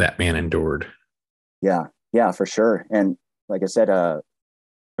that man endured. Yeah, for sure. And like I said,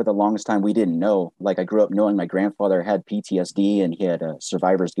 for the longest time, we didn't know. Like I grew up knowing my grandfather had PTSD and he had a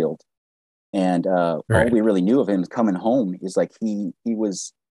survivor's guilt. And all we really knew of him coming home is like he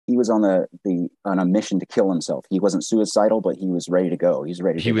was on on a mission to kill himself. He wasn't suicidal, but he was ready to go. He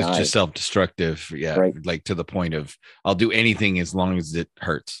was die. Just self-destructive. Yeah. Right. Like to the point of I'll do anything as long as it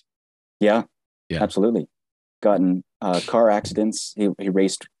hurts. Yeah. Absolutely. Gotten car accidents. He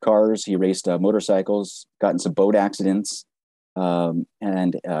raced cars. He raced motorcycles. Gotten some boat accidents.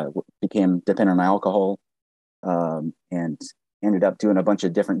 And became dependent on alcohol, and ended up doing a bunch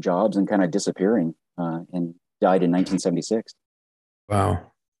of different jobs and kind of disappearing, and died in 1976.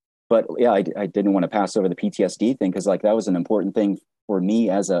 Wow. But yeah, I didn't want to pass over the PTSD thing because like that was an important thing for me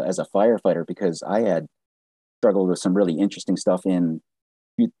as a firefighter because I had struggled with some really interesting stuff in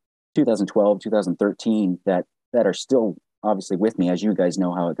 2012, 2013 that are still obviously with me, as you guys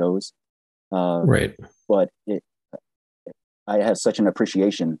know how it goes. Right. But I have such an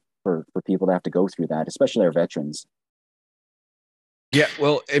appreciation for people that have to go through that, especially our veterans. Yeah,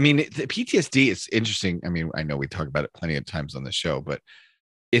 well, I mean, the PTSD is interesting. I mean, I know we talk about it plenty of times on the show, but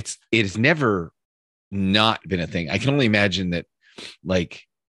it has never not been a thing. I can only imagine that, like,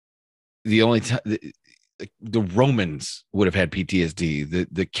 the only time the Romans would have had PTSD,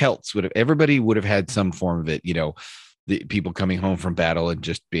 the Celts would have, everybody would have had some form of it. The people coming home from battle and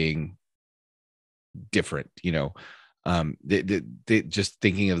just being different. Just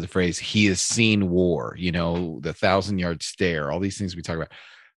thinking of the phrase, he has seen war, the 1,000-yard stare, all these things we talk about.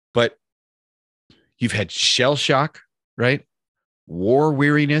 But you've had shell shock, right? War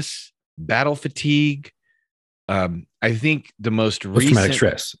weariness, battle fatigue, I think the most Post-traumatic recent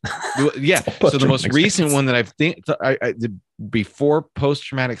stress. yeah. So the most recent one that I've before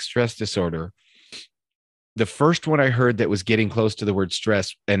post-traumatic stress disorder, the first one I heard that was getting close to the word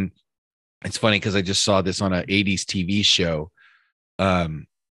stress, and it's funny because I just saw this on an 80s TV show,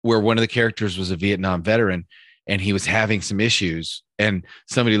 where one of the characters was a Vietnam veteran and he was having some issues, and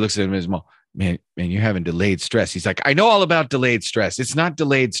somebody looks at him and says, man, you're having delayed stress. He's like, I know all about delayed stress. It's not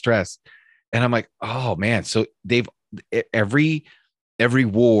delayed stress. And I'm like, oh man. So they've every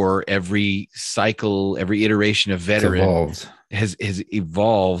war, every cycle, every iteration of veteran has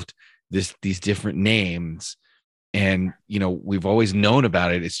evolved these different names. And, we've always known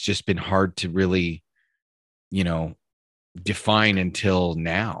about it. It's just been hard to really, define until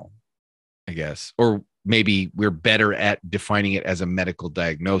now, I guess. Or maybe we're better at defining it as a medical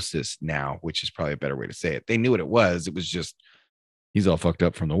diagnosis now, which is probably a better way to say it. They knew what it was. It was just, he's all fucked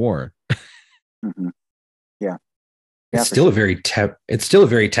up from the war. Mm-hmm. Yeah. It's still a very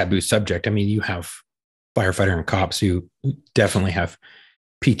taboo subject. I mean, you have firefighter and cops who definitely have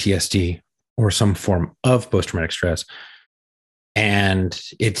PTSD or some form of post-traumatic stress. And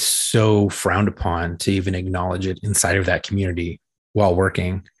it's so frowned upon to even acknowledge it inside of that community while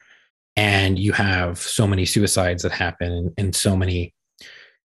working. And you have so many suicides that happen and so many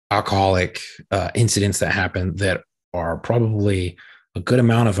alcoholic incidents that happen that are probably a good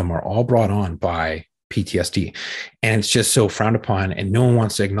amount of them are all brought on by PTSD. And it's just so frowned upon and no one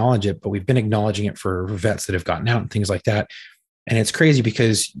wants to acknowledge it, but we've been acknowledging it for vets that have gotten out and things like that. And it's crazy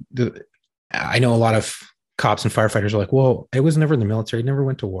because I know a lot of cops and firefighters are like, well, I was never in the military, never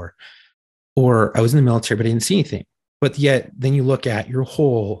went to war, or I was in the military, but I didn't see anything. But yet then you look at your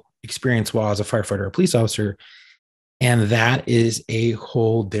whole experience while as a firefighter or a police officer, and that is a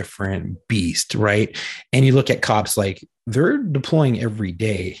whole different beast, right? And you look at cops, like they're deploying every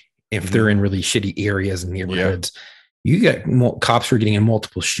day if they're in really shitty areas and neighborhoods. Yeah. You get cops who are getting in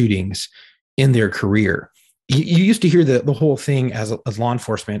multiple shootings in their career. You used to hear the whole thing as law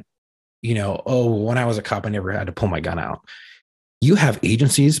enforcement, when I was a cop, I never had to pull my gun out. You have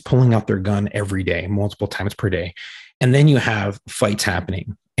agencies pulling out their gun every day, multiple times per day. And then you have fights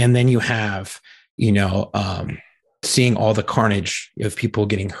happening. And then you have, seeing all the carnage of people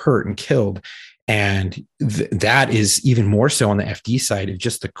getting hurt and killed. And that is even more so on the FD side of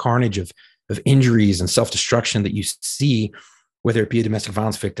just the carnage of injuries and self-destruction that you see, whether it be a domestic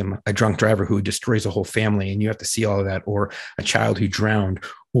violence victim, a drunk driver who destroys a whole family, and you have to see all of that, or a child who drowned,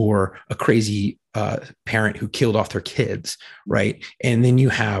 or a crazy parent who killed off their kids, right? And then you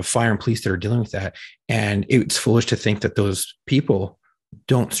have fire and police that are dealing with that. And it's foolish to think that those people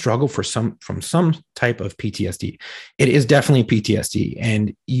don't struggle from some type of PTSD. It is definitely PTSD,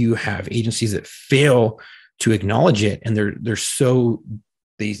 and you have agencies that fail to acknowledge it, and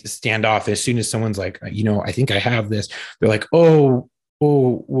they stand off as soon as someone's like, I think I have this. They're like, oh,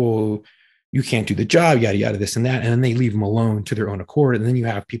 well, you can't do the job, yada yada, this and that, and then they leave them alone to their own accord, and then you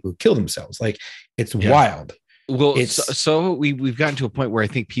have people who kill themselves. Like, it's wild. Well, so we've gotten to a point where I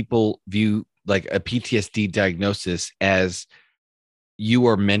think people view like a PTSD diagnosis as you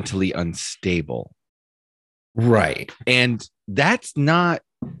are mentally unstable. Right. And that's not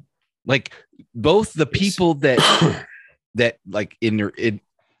like both the people that like in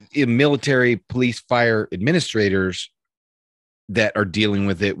military, police, fire administrators that are dealing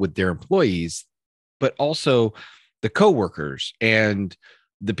with it with their employees, but also the coworkers and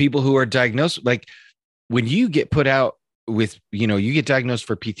the people who are diagnosed. Like when you get put out with, you get diagnosed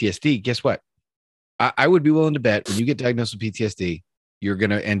for PTSD, guess what? I would be willing to bet when you get diagnosed with PTSD, you're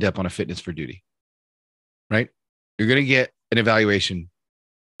going to end up on a fitness for duty, right? You're going to get an evaluation,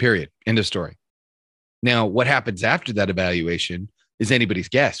 period. End of story. Now, what happens after that evaluation is anybody's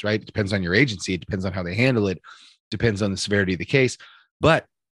guess, right? It depends on your agency. It depends on how they handle it. Depends on the severity of the case. But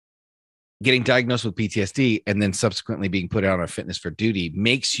getting diagnosed with PTSD and then subsequently being put out on a fitness for duty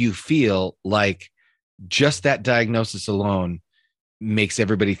makes you feel like just that diagnosis alone makes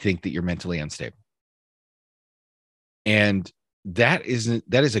everybody think that you're mentally unstable. And that is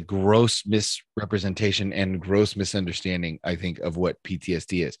a gross misrepresentation and gross misunderstanding, I think, of what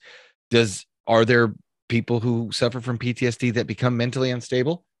PTSD is. Are there people who suffer from PTSD that become mentally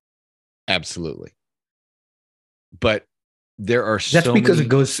unstable? Absolutely. But there are that's so because many... it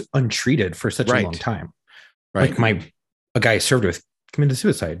goes untreated for such a long time. Right. Like a guy I served with committed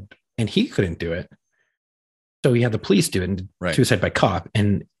suicide and he couldn't do it. So he had the police do it, suicide by cop,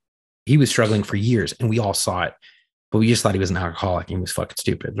 and he was struggling for years and we all saw it. But we just thought he was an alcoholic and he was fucking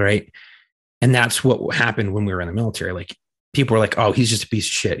stupid, right? And that's what happened when we were in the military. Like, people were like, oh, he's just a piece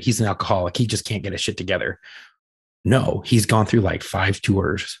of shit. He's an alcoholic. He just can't get his shit together. No, he's gone through like 5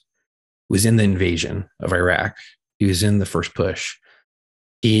 tours was in the invasion of Iraq. He was in the first push.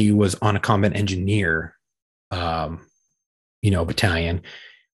 He was on a combat engineer, battalion.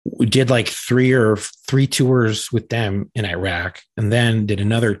 We did like three tours with them in Iraq, and then did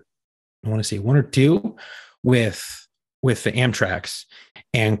another, I want to say 1 or 2 with the Amtraks.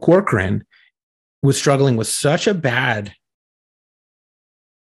 And Corcoran was struggling with such a bad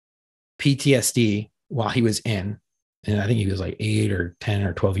PTSD while he was in, and I think he was like 8 or 10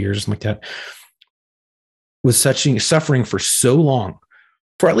 or 12 years, something like that, was suffering for so long,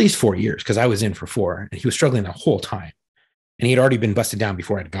 for at least 4 years, because I was in for 4, and he was struggling the whole time. And he had already been busted down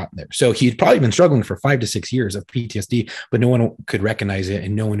before I'd gotten there. So he had probably been struggling for 5 to 6 years of PTSD, but no one could recognize it,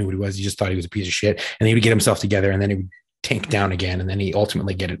 and no one knew what he was. He just thought he was a piece of shit. And he would get himself together, and then he would tank down again. And then he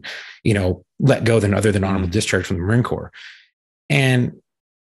ultimately get it, let go other than honorable discharge from the Marine Corps. And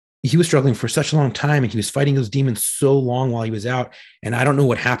he was struggling for such a long time, and he was fighting those demons so long while he was out. And I don't know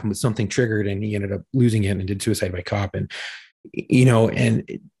what happened, but something triggered, and he ended up losing it and did suicide by cop. And,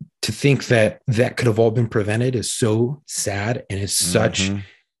 and to think that could have all been prevented is so sad, and is such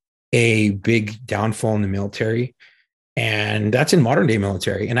a big downfall in the military. And that's in modern day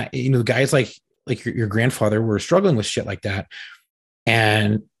military. And guys like your grandfather were struggling with shit like that,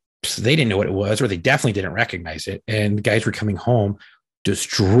 and they didn't know what it was, or they definitely didn't recognize it. And guys were coming home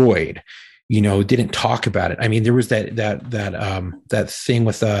destroyed, didn't talk about it. I mean, there was that thing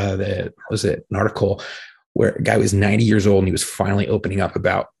with an article where a guy was 90 years old, and he was finally opening up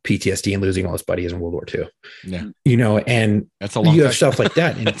about PTSD and losing all his buddies in World War II. Yeah. And that's a long you time. have stuff like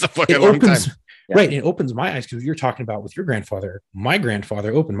that. And that's a fucking long time. Right. It opens my eyes, because you're talking about with your grandfather. My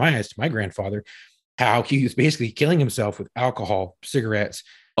grandfather opened my eyes to my grandfather, how he was basically killing himself with alcohol, cigarettes,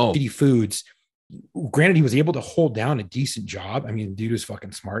 shitty foods. Granted, he was able to hold down a decent job. I mean, the dude was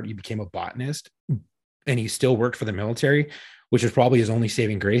fucking smart. He became a botanist, and he still worked for the military, which was probably his only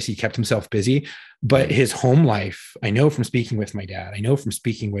saving grace. He kept himself busy. But his home life, I know from speaking with my dad, I know from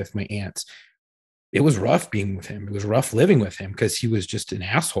speaking with my aunts, it was rough being with him. It was rough living with him, because he was just an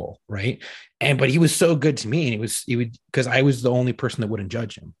asshole, right? But he was so good to me, and he would, because I was the only person that wouldn't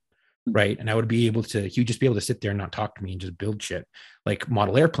judge him, right? And I would be able to, he would just be able to sit there and not talk to me and just build shit, like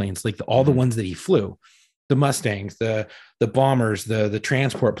model airplanes, like all the ones that he flew, the Mustangs, the bombers, the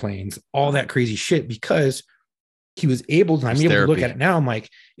transport planes, all that crazy shit, because he was able to, I'm able to look at it now. I'm like,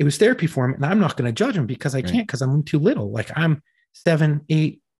 it was therapy for him, and I'm not going to judge him, because I can't, because I'm too little. Like, I'm 7,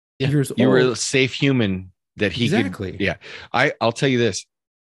 8 years old. You were a safe human that he exactly. could. Yeah. I'll tell you this.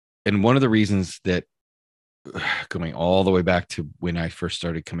 And one of the reasons that, going all the way back to when I first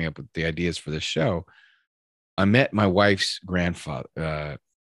started coming up with the ideas for this show, I met my wife's grandfather,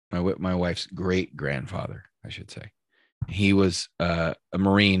 my wife's great grandfather, I should say. He was a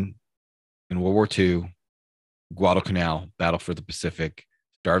Marine in World War II, Guadalcanal, Battle for the Pacific,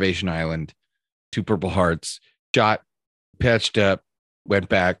 Starvation Island, 2 Purple Hearts, shot, patched up, went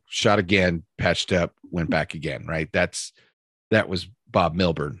back, shot again, patched up, went back again. Right. That was Bob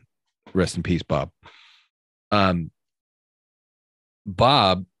Milburn. Rest in peace, Bob.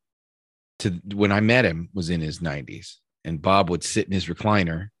 Bob, when I met him, was in his 90s, and Bob would sit in his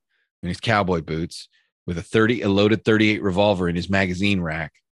recliner in his cowboy boots with a loaded 38 revolver in his magazine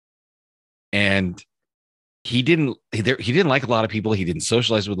rack. And he didn't like a lot of people. He didn't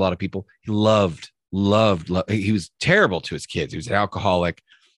socialize with a lot of people. He loved. He was terrible to his kids. He was an alcoholic.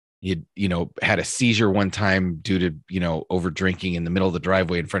 He had a seizure one time due to, over drinking in the middle of the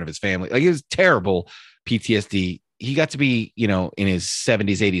driveway in front of his family. Like, it was terrible PTSD. He got to be, in his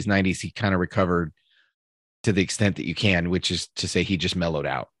 70s, 80s, 90s, he kind of recovered to the extent that you can, which is to say he just mellowed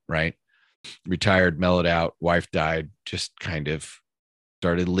out, right? Retired, mellowed out, wife died, just kind of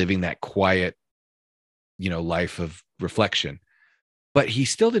started living that quiet, life of reflection. But he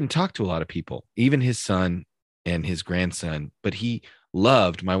still didn't talk to a lot of people, even his son and his grandson. But he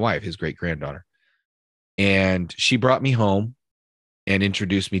loved my wife, his great granddaughter. And she brought me home and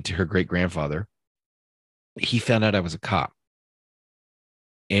introduced me to her great grandfather. He found out I was a cop.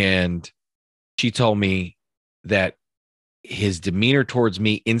 And she told me that his demeanor towards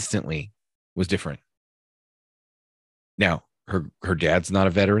me instantly was different. Now, her dad's not a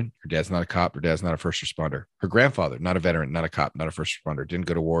veteran. Her dad's not a cop. Her dad's not a first responder. Her grandfather, not a veteran, not a cop, not a first responder, didn't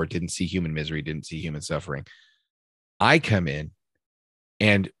go to war, didn't see human misery, didn't see human suffering. I come in,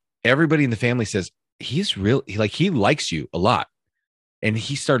 and everybody in the family says, he likes you a lot. And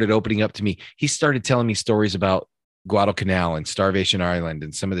he started opening up to me. He started telling me stories about Guadalcanal and Starvation Island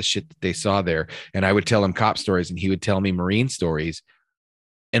and some of the shit that they saw there. And I would tell him cop stories, and he would tell me Marine stories.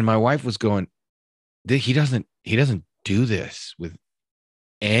 And my wife was going, he doesn't do this with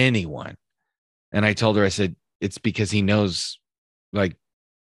anyone. And I told her, I said, it's because he knows, like,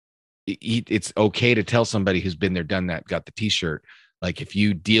 it's okay to tell somebody who's been there, done that, got the t-shirt. Like if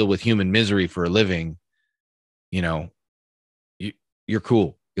you deal with human misery for a living, you know, you're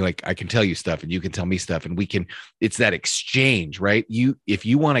cool. You're like, I can tell you stuff and you can tell me stuff and we can, it's that exchange, right? If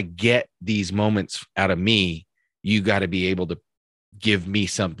you want to get these moments out of me, you got to be able to give me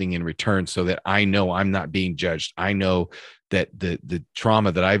something in return so that I know I'm not being judged. I know that the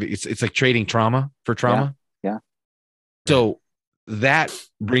trauma that it's like trading trauma for trauma. Yeah. So that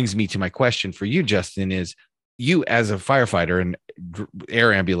brings me to my question for you, Justin, is you as a firefighter and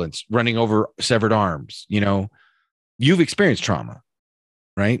air ambulance running over severed arms, you know, you've experienced trauma,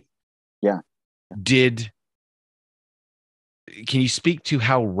 right? Yeah. Can you speak to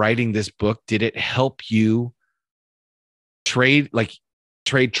how writing this book, did it help you trade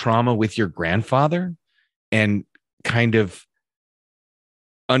trauma with your grandfather and kind of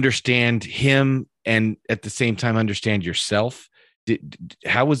understand him and at the same time understand yourself?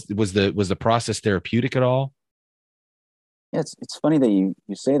 How was the process therapeutic at all? Yeah, it's funny that you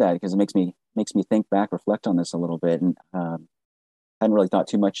say that, because it makes me think back, reflect on this a little bit, and I hadn't really thought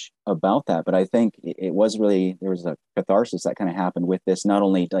too much about that. But I think it was really, there was a catharsis that kind of happened with this, not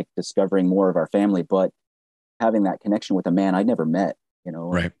only like discovering more of our family, but having that connection with a man I'd never met, you know.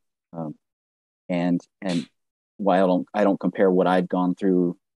 Right. And while I don't compare what I'd gone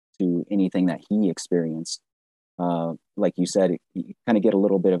through to anything that he experienced, like you said, you kind of get a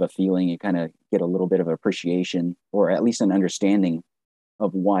little bit of a feeling, you kind of get a little bit of appreciation, or at least an understanding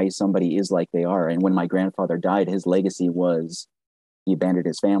of why somebody is like they are. And when my grandfather died, his legacy was he abandoned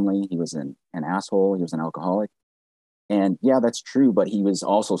his family. He was an asshole. He was an alcoholic. And yeah, that's true. But he was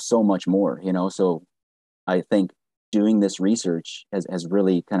also so much more, you know. So I think doing this research has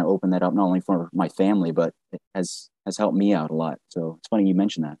really kind of opened that up, not only for my family, but it has helped me out a lot. So it's funny you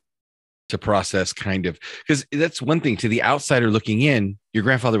mentioned that. To process, kind of, because that's one thing to the outsider looking in. Your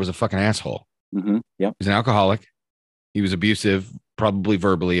grandfather was a fucking asshole. Mm-hmm. Yep. He was an alcoholic. He was abusive, probably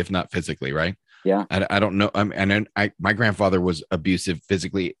verbally, if not physically. Right. Yeah. I don't know. My grandfather was abusive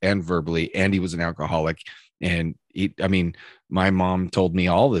physically and verbally, and he was an alcoholic. And my mom told me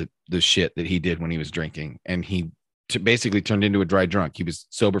all the shit that he did when he was drinking, and he basically turned into a dry drunk. He was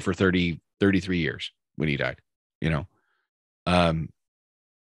sober for 33 years when he died, you know?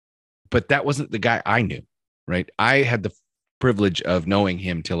 But that wasn't the guy I knew, right? I had the privilege of knowing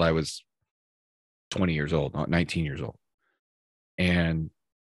him till I was 20 years old, not 19 years old. And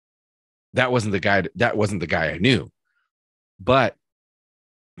that wasn't the guy I knew. But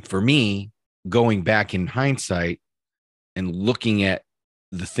for me, going back in hindsight and looking at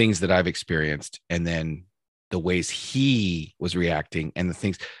the things that I've experienced and then the ways he was reacting and the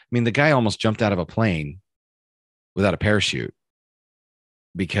things, the guy almost jumped out of a plane without a parachute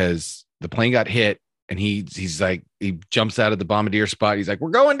because the plane got hit, and he's like, he jumps out of the bombardier spot. He's like, we're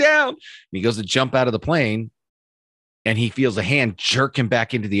going down. And he goes to jump out of the plane, and he feels a hand jerk him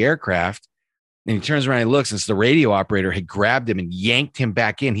back into the aircraft. And he turns around and looks, and the radio operator had grabbed him and yanked him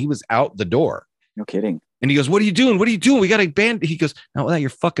back in. He was out the door. No kidding. And he goes, what are you doing? What are you doing? We got a band. He goes, not without your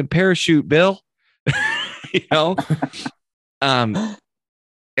fucking parachute, Bill. You know? And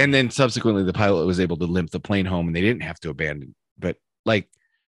then subsequently the pilot was able to limp the plane home, and they didn't have to abandon. But like,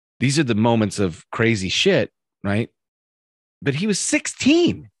 these are the moments of crazy shit, right? But he was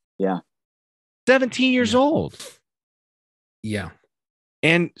 16. Yeah. 17 years old. Yeah.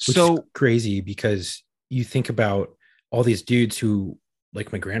 And which so is crazy, because you think about all these dudes who,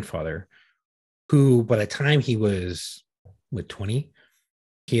 like my grandfather, who by the time he was 20,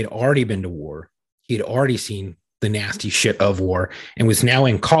 he had already been to war. He had already seen the nasty shit of war and was now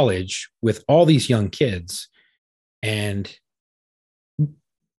in college with all these young kids. And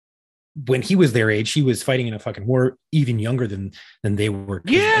when he was their age, he was fighting in a fucking war even younger than they were.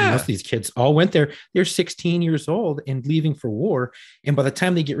 Yeah. Most of these kids all went there. They're 16 years old and leaving for war. And by the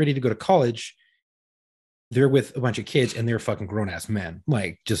time they get ready to go to college, they're with a bunch of kids and they're fucking grown ass men.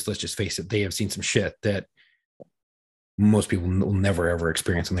 Like, let's just face it. They have seen some shit that most people will never, ever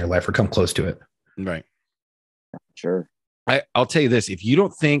experience in their life or come close to it. Right. Sure. I'll tell you this. If you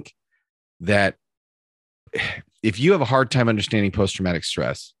don't think that, if you have a hard time understanding post-traumatic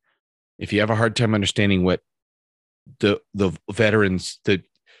stress, if you have a hard time understanding what the veterans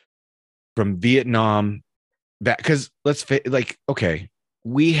from Vietnam back, because okay,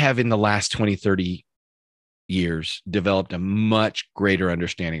 we have in the last 20, 30 years developed a much greater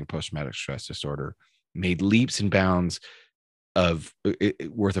understanding of post-traumatic stress disorder, made leaps and bounds of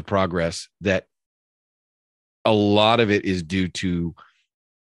worth of progress, that a lot of it is due to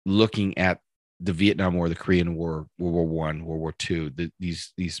looking at the Vietnam War, the Korean War, World War I, World War II,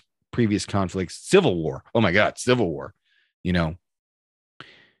 these previous conflicts, Civil War. Oh my God, Civil War. You know,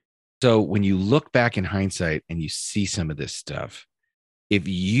 So when you look back in hindsight and you see some of this stuff, if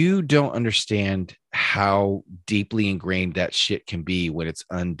you don't understand how deeply ingrained that shit can be when it's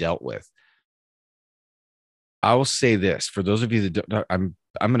undealt with, I will say this for those of you that don't, I'm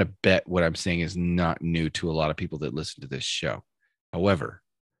going to bet what I'm saying is not new to a lot of people that listen to this show. However,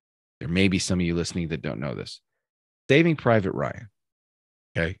 there may be some of you listening that don't know this. Saving Private Ryan.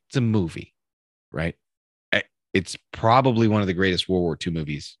 Okay. It's a movie, right? It's probably one of the greatest World War II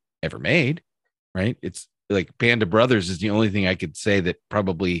movies ever made, right? It's like Band of Brothers is the only thing I could say that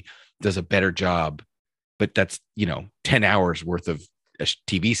probably does a better job, but that's, 10 hours worth of a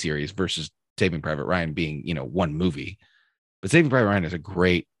TV series versus Saving Private Ryan being, one movie. But Saving Private Ryan is a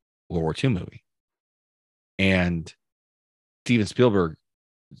great World War II movie. And Steven Spielberg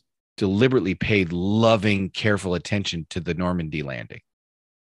deliberately paid loving, careful attention to the Normandy landing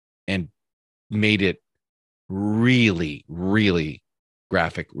and made it really, really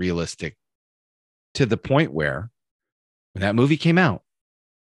graphic, realistic, to the point where when that movie came out,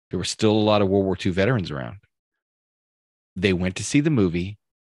 there were still a lot of World War II veterans around. They went to see the movie,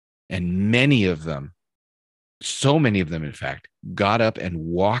 and many of them, so many of them, in fact, got up and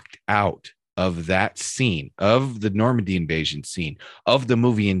walked out of that scene, of the Normandy invasion scene, of the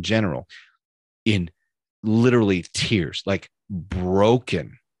movie in general, in literally tears, like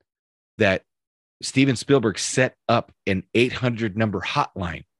broken, that Steven Spielberg set up an 800 number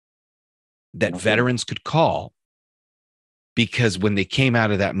hotline that veterans could call, because when they came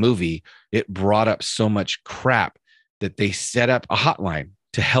out of that movie, it brought up so much crap that they set up a hotline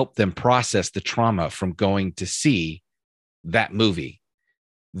to help them process the trauma from going to see that movie.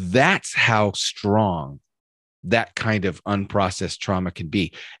 That's how strong that kind of unprocessed trauma can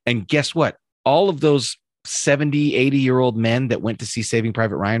be. And guess what? All of those 70, 80-year-old men that went to see Saving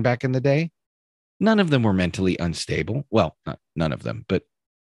Private Ryan back in the day, none of them were mentally unstable. Well, not none of them, but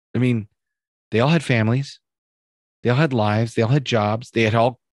I mean, they all had families. They all had lives. They all had jobs. They had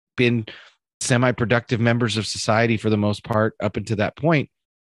all been semi-productive members of society for the most part up until that point.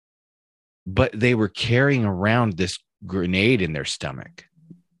 But they were carrying around this grenade in their stomach.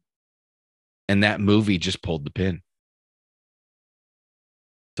 And that movie just pulled the pin.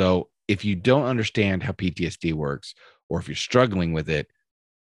 So if you don't understand how PTSD works, or if you're struggling with it,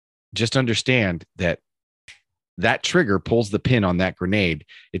 just understand that that trigger pulls the pin on that grenade.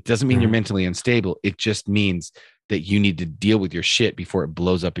 It doesn't mean you're mentally unstable. It just means that you need to deal with your shit before it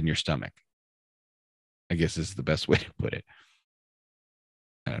blows up in your stomach, I guess is the best way to put it.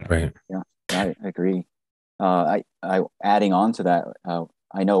 I don't know. Right. Yeah, I agree. I adding on to that,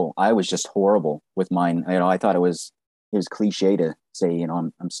 I know I was just horrible with mine. I thought it was cliche to say,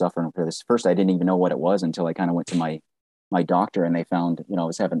 I'm suffering for this. First, I didn't even know what it was until I kind of went to my doctor, and they found, I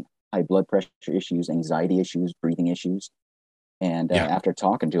was having high blood pressure issues, anxiety issues, breathing issues. And after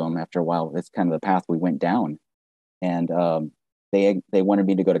talking to him, after a while, that's kind of the path we went down. And they wanted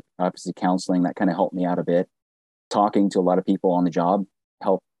me to go to obviously counseling. That kind of helped me out a bit. Talking to a lot of people on the job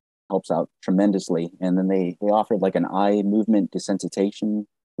helps out tremendously. And then they offered like an eye movement desensitization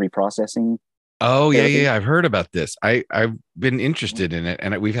reprocessing. Oh, yeah. I've heard about this. I've been interested in it,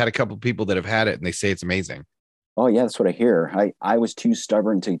 and we've had a couple of people that have had it, and they say it's amazing. Oh yeah, that's what I hear. I was too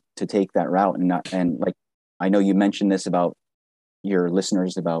stubborn to take that route, and like, I know you mentioned this about your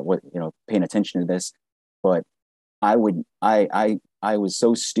listeners about what, paying attention to this, but I was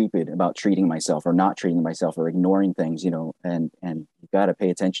so stupid about treating myself or not treating myself or ignoring things, and you got to pay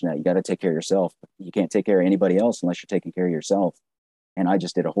attention to that. You got to take care of yourself. You can't take care of anybody else unless you're taking care of yourself. And I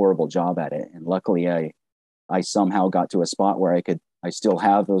just did a horrible job at it. And luckily I somehow got to a spot where I still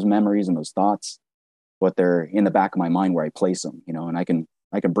have those memories and those thoughts, but they're in the back of my mind where I place them, and I can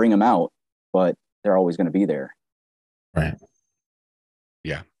bring them out, but they're always going to be there. Right.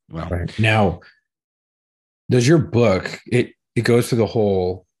 Yeah. Well, right. Now, does your book, it goes through the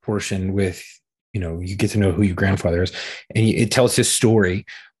whole portion with, you get to know who your grandfather is, and it tells his story,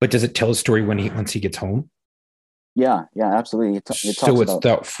 but does it tell his story once he gets home? Yeah, absolutely. So it's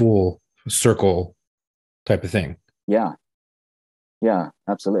that full circle type of thing. Yeah,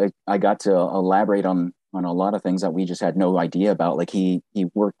 absolutely. I got to elaborate on a lot of things that we just had no idea about. Like he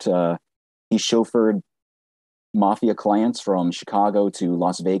worked, he chauffeured mafia clients from Chicago to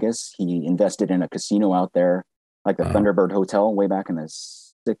Las Vegas. He invested in a casino out there, like the Thunderbird Hotel, way back in the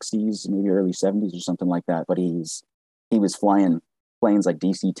 60s, maybe early 70s or something like that. But he was flying planes like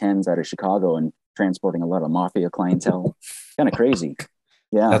DC-10s out of Chicago and transporting a lot of mafia clientele. Kind of crazy.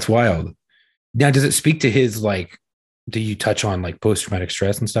 Yeah. That's wild. Now, does it speak to his, do you touch on post-traumatic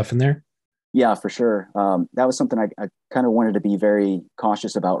stress and stuff in there? Yeah, for sure. That was something I kind of wanted to be very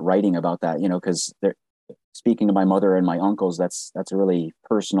cautious about writing about that, because speaking to my mother and my uncles, that's a really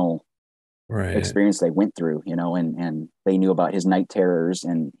personal experience they went through, you know, and they knew about his night terrors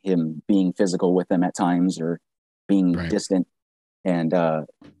and him being physical with them at times or being distant. And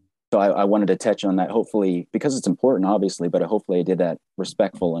so I wanted to touch on that, hopefully, because it's important, obviously, but hopefully I did that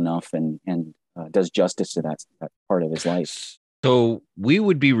respectful enough and does justice to that part of his life. So we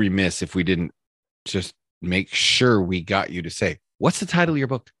would be remiss if we didn't just make sure we got you to say, what's the title of your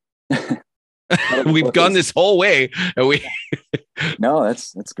book? We've gone this whole way. And we No,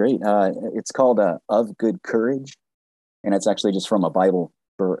 that's great. It's called Of Good Courage, and it's actually just from a Bible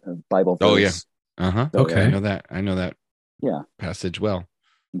verse. Oh yeah. Uh-huh. So, Okay. I know that Yeah. passage well.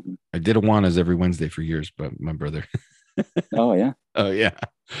 Mm-hmm. I did Awanas every Wednesday for years, but my brother. Oh yeah. Oh yeah.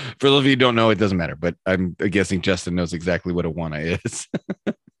 For those of you who don't know, it doesn't matter, but I'm guessing Justin knows exactly what Awana is.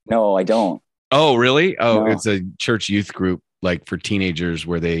 No, I don't. Oh, really? Oh, No. It's a church youth group like for teenagers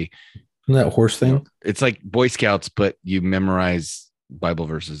where they Isn't that horse thing? it's like Boy Scouts, but you memorize Bible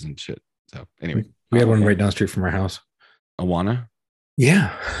verses and shit. So anyway, We had one Okay. right down the street from our house. Awana.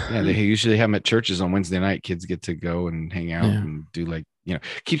 Yeah. Yeah, they usually have them at churches on Wednesday night. Kids get to go and hang out Yeah. and do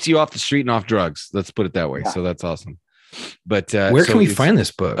keeps you off the street and off drugs. Let's put it that way. Yeah. So that's awesome. But Where so can we it's find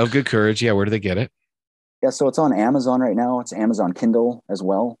this book? Of Good Courage? Yeah, where do they get it? Yeah, so it's on Amazon right now. It's Amazon Kindle as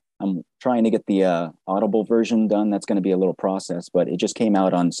well. I'm trying to get the Audible version done. That's going to be a little process, but it just came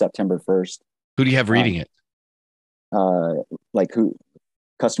out on September 1st. Who do you have reading it? Like who,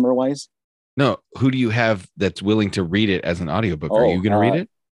 customer wise? No, who do you have that's willing to read it as an audiobook? Are Oh, you going to read it?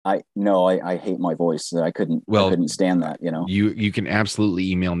 I hate my voice. I couldn't stand that, you know. You can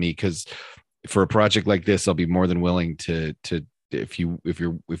absolutely email me because for a project like this, I'll be more than willing to if you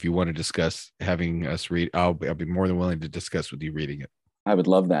want to discuss having us read, I'll be more than willing to discuss with you reading it. I would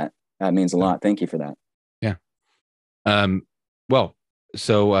love that. That means a lot. Thank you for that. Yeah. Well,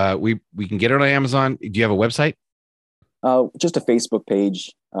 so we can get it on Amazon. Do you have a website? Just a Facebook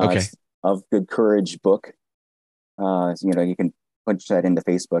page. Okay. Of Good Courage book. You can punch that into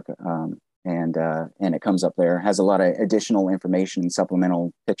Facebook, and it comes up there. It has a lot of additional information,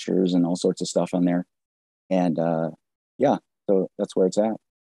 supplemental pictures, and all sorts of stuff on there. And so that's where it's at.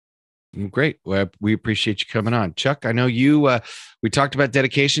 Great. Well, we appreciate you coming on, Chuck. I know you. We talked about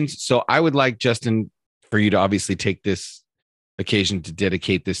dedications, so I would like Justin for you to obviously take this occasion to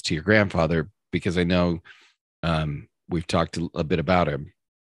dedicate this to your grandfather because I know we've talked a bit about him.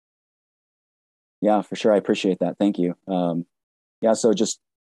 Yeah, for sure. I appreciate that. Thank you. So just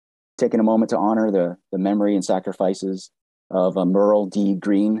taking a moment to honor the memory and sacrifices of Merle D.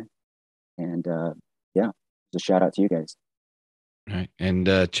 Green. And just a shout out to you guys. All right.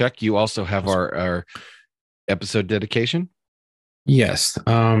 And Chuck, you also have our episode dedication. Yes.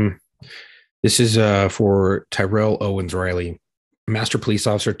 This is for Tyrell Owens Riley. Master Police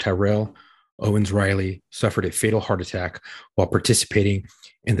Officer Tyrell Owens Riley suffered a fatal heart attack while participating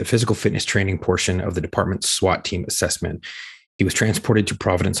in the physical fitness training portion of the department's SWAT team assessment. He was transported to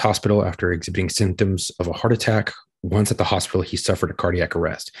Providence Hospital after exhibiting symptoms of a heart attack. Once at the hospital, he suffered a cardiac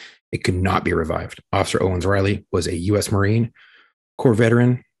arrest. It could not be revived. Officer Owens Riley was a U.S. Marine Corps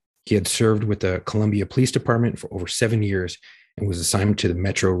veteran. He had served with the Columbia Police Department for over 7 years and was assigned to the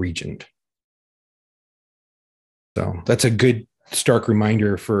Metro region. So that's a good stark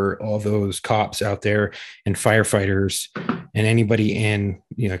reminder for all those cops out there and firefighters and anybody in,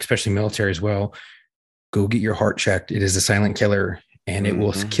 especially military as well. Go get your heart checked. It is a silent killer and it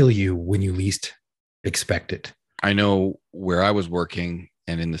will kill you when you least expect it. I know where I was working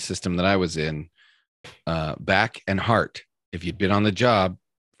and in the system that I was in, back and heart. If you'd been on the job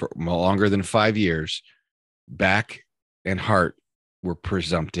for longer than 5 years, back and heart were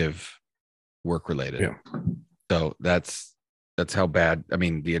presumptive work related. Yeah. So that's how bad. I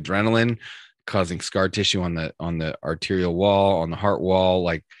mean, the adrenaline causing scar tissue on the arterial wall, on the heart wall.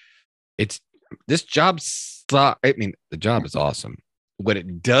 Like this job. I mean, the job is awesome. What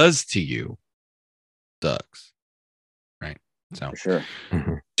it does to you sucks. Right. So For sure.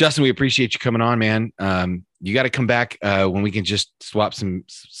 Mm-hmm. Justin, we appreciate you coming on, man. You got to come back when we can just swap some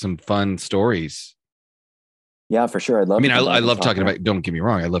fun stories. Yeah, for sure. I love talking about, don't get me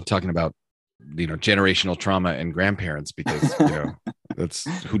wrong. I love talking about, generational trauma and grandparents because, that's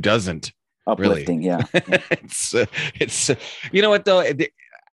who doesn't. Uplifting. Really. Yeah. it's you know what though?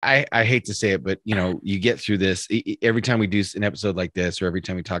 I hate to say it, but you get through this every time we do an episode like this, or every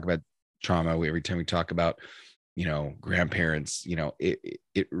time we talk about trauma, every time we talk about, grandparents,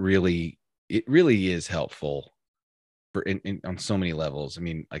 it really is helpful for on so many levels. I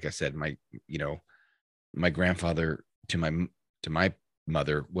mean, like I said, my grandfather to my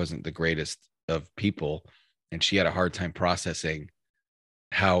mother wasn't the greatest of people, and she had a hard time processing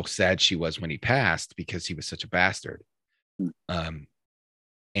how sad she was when he passed because he was such a bastard.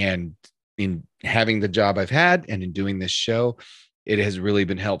 And in having the job I've had and in doing this show, it has really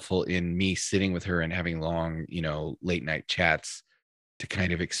been helpful in me sitting with her and having long, late night chats to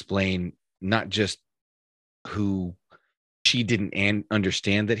kind of explain not just who she didn't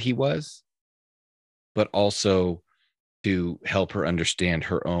understand that he was, but also to help her understand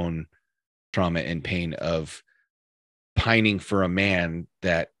her own trauma and pain of pining for a man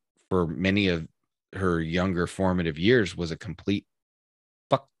that for many of her younger formative years was a complete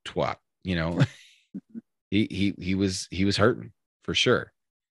fuck twat. He was hurting for sure.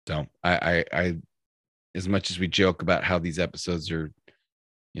 So I as much as we joke about how these episodes are,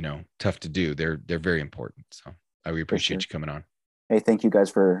 tough to do, they're very important. So we appreciate you coming on. Hey, thank you guys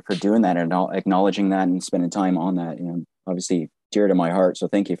for doing that and acknowledging that and spending time on that. Obviously dear to my heart. So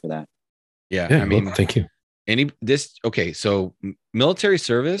thank you for that. Yeah, I mean, thank you. So military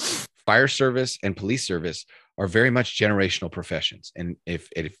service, fire service, and police service are very much generational professions. And if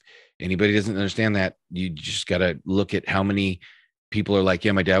anybody doesn't understand that, you just got to look at how many people are like,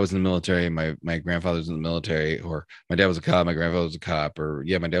 yeah, my dad was in the military, my grandfather was in the military, or my dad was a cop, my grandfather was a cop, or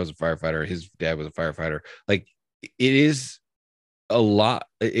yeah, my dad was a firefighter, his dad was a firefighter. Like, it is a lot.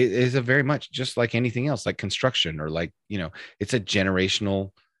 It is a very much just like anything else, like construction, or like, it's a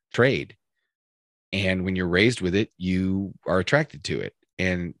generational trade. And when you're raised with it, you are attracted to it.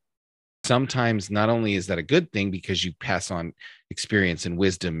 And sometimes not only is that a good thing because you pass on experience and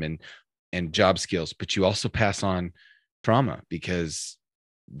wisdom and job skills, but you also pass on trauma because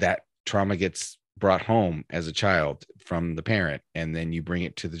that trauma gets brought home as a child from the parent, and then you bring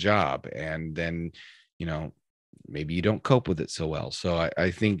it to the job, and then, maybe you don't cope with it so well. So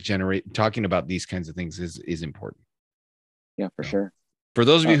I think talking about these kinds of things is important. Yeah, for sure. For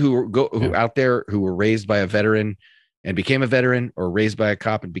those of you who out there who were raised by a veteran and became a veteran, or raised by a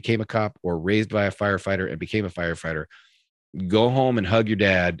cop and became a cop, or raised by a firefighter and became a firefighter, go home and hug your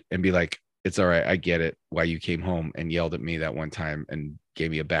dad and be like, it's all right. I get it. Why you came home and yelled at me that one time and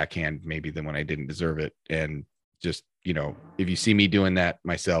gave me a backhand, maybe then when I didn't deserve it. And just, if you see me doing that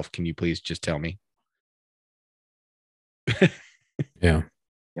myself, can you please just tell me? Yeah.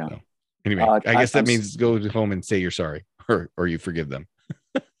 So, anyway, I guess that means go home and say you're sorry, or you forgive them.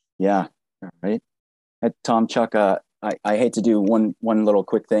 Yeah. All right. Tom, Chuck, I hate to do one little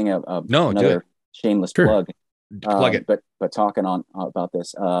quick thing. Another shameless plug. Plug it. But talking on about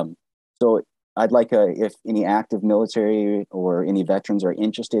this. So I'd like if any active military or any veterans are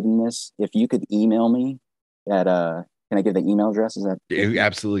interested in this, if you could email me at can I give the email address? Is that you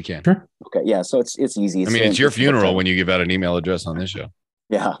absolutely can? Sure. Okay. Yeah. So it's easy. It's your funeral when you give out an email address on this show.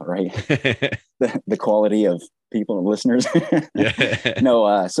 Yeah. Right. the quality of people and listeners. Yeah.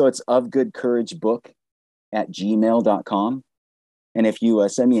 No. So it's ofgoodcouragebook@gmail.com. And if you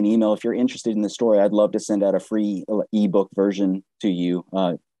send me an email, if you're interested in the story, I'd love to send out a free ebook version to you.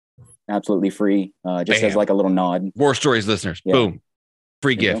 Absolutely free. Just as like a little nod. War Stories listeners. Yeah. Boom.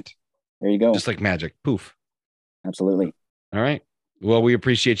 Free gift. There you go. Just like magic. Poof. Absolutely. All right. Well, we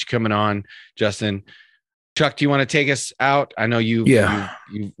appreciate you coming on, Justin. Chuck, do you want to take us out? I know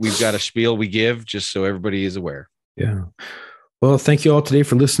we've got a spiel we give just so everybody is aware. Yeah. Well, thank you all today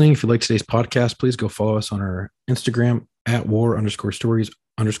for listening. If you like today's podcast, please go follow us on our Instagram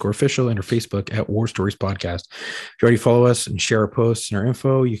 @war_stories_official and our Facebook @War Stories Podcast. If you already follow us and share our posts and our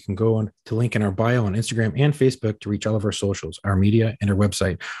info, you can go on to link in our bio on Instagram and Facebook to reach all of our socials, our media, and our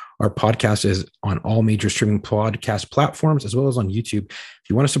website. Our podcast is on all major streaming podcast platforms as well as on YouTube. If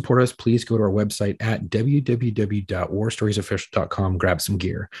you want to support us, please go to our website at www.warstoriesofficial.com. Grab some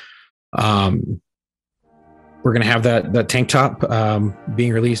gear. We're going to have that tank top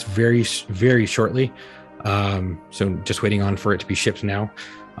being released very, very shortly. So just waiting on for it to be shipped now.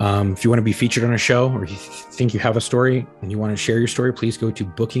 If you want to be featured on a show, or you think you have a story and you want to share your story, please go to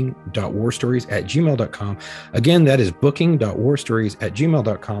booking.warstories@gmail.com. Again, that is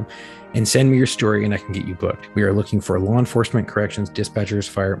booking.warstories@gmail.com, and send me your story and I can get you booked. We are looking for law enforcement, corrections, dispatchers,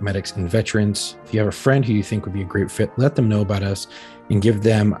 fire, medics, and veterans. If you have a friend who you think would be a great fit, let them know about us and give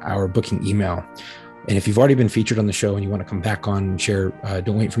them our booking email. And if you've already been featured on the show and you want to come back on and share,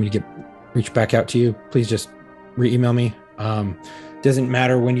 don't wait for me to reach back out to you. Please just re-email me. Doesn't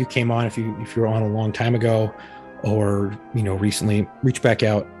matter when you came on. If you're on a long time ago or recently, reach back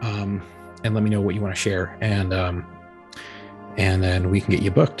out and let me know what you want to share, and then we can get you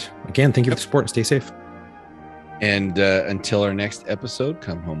booked. Again, thank you for the support. Stay safe. And until our next episode,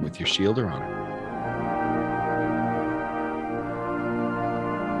 come home with your shield or honor.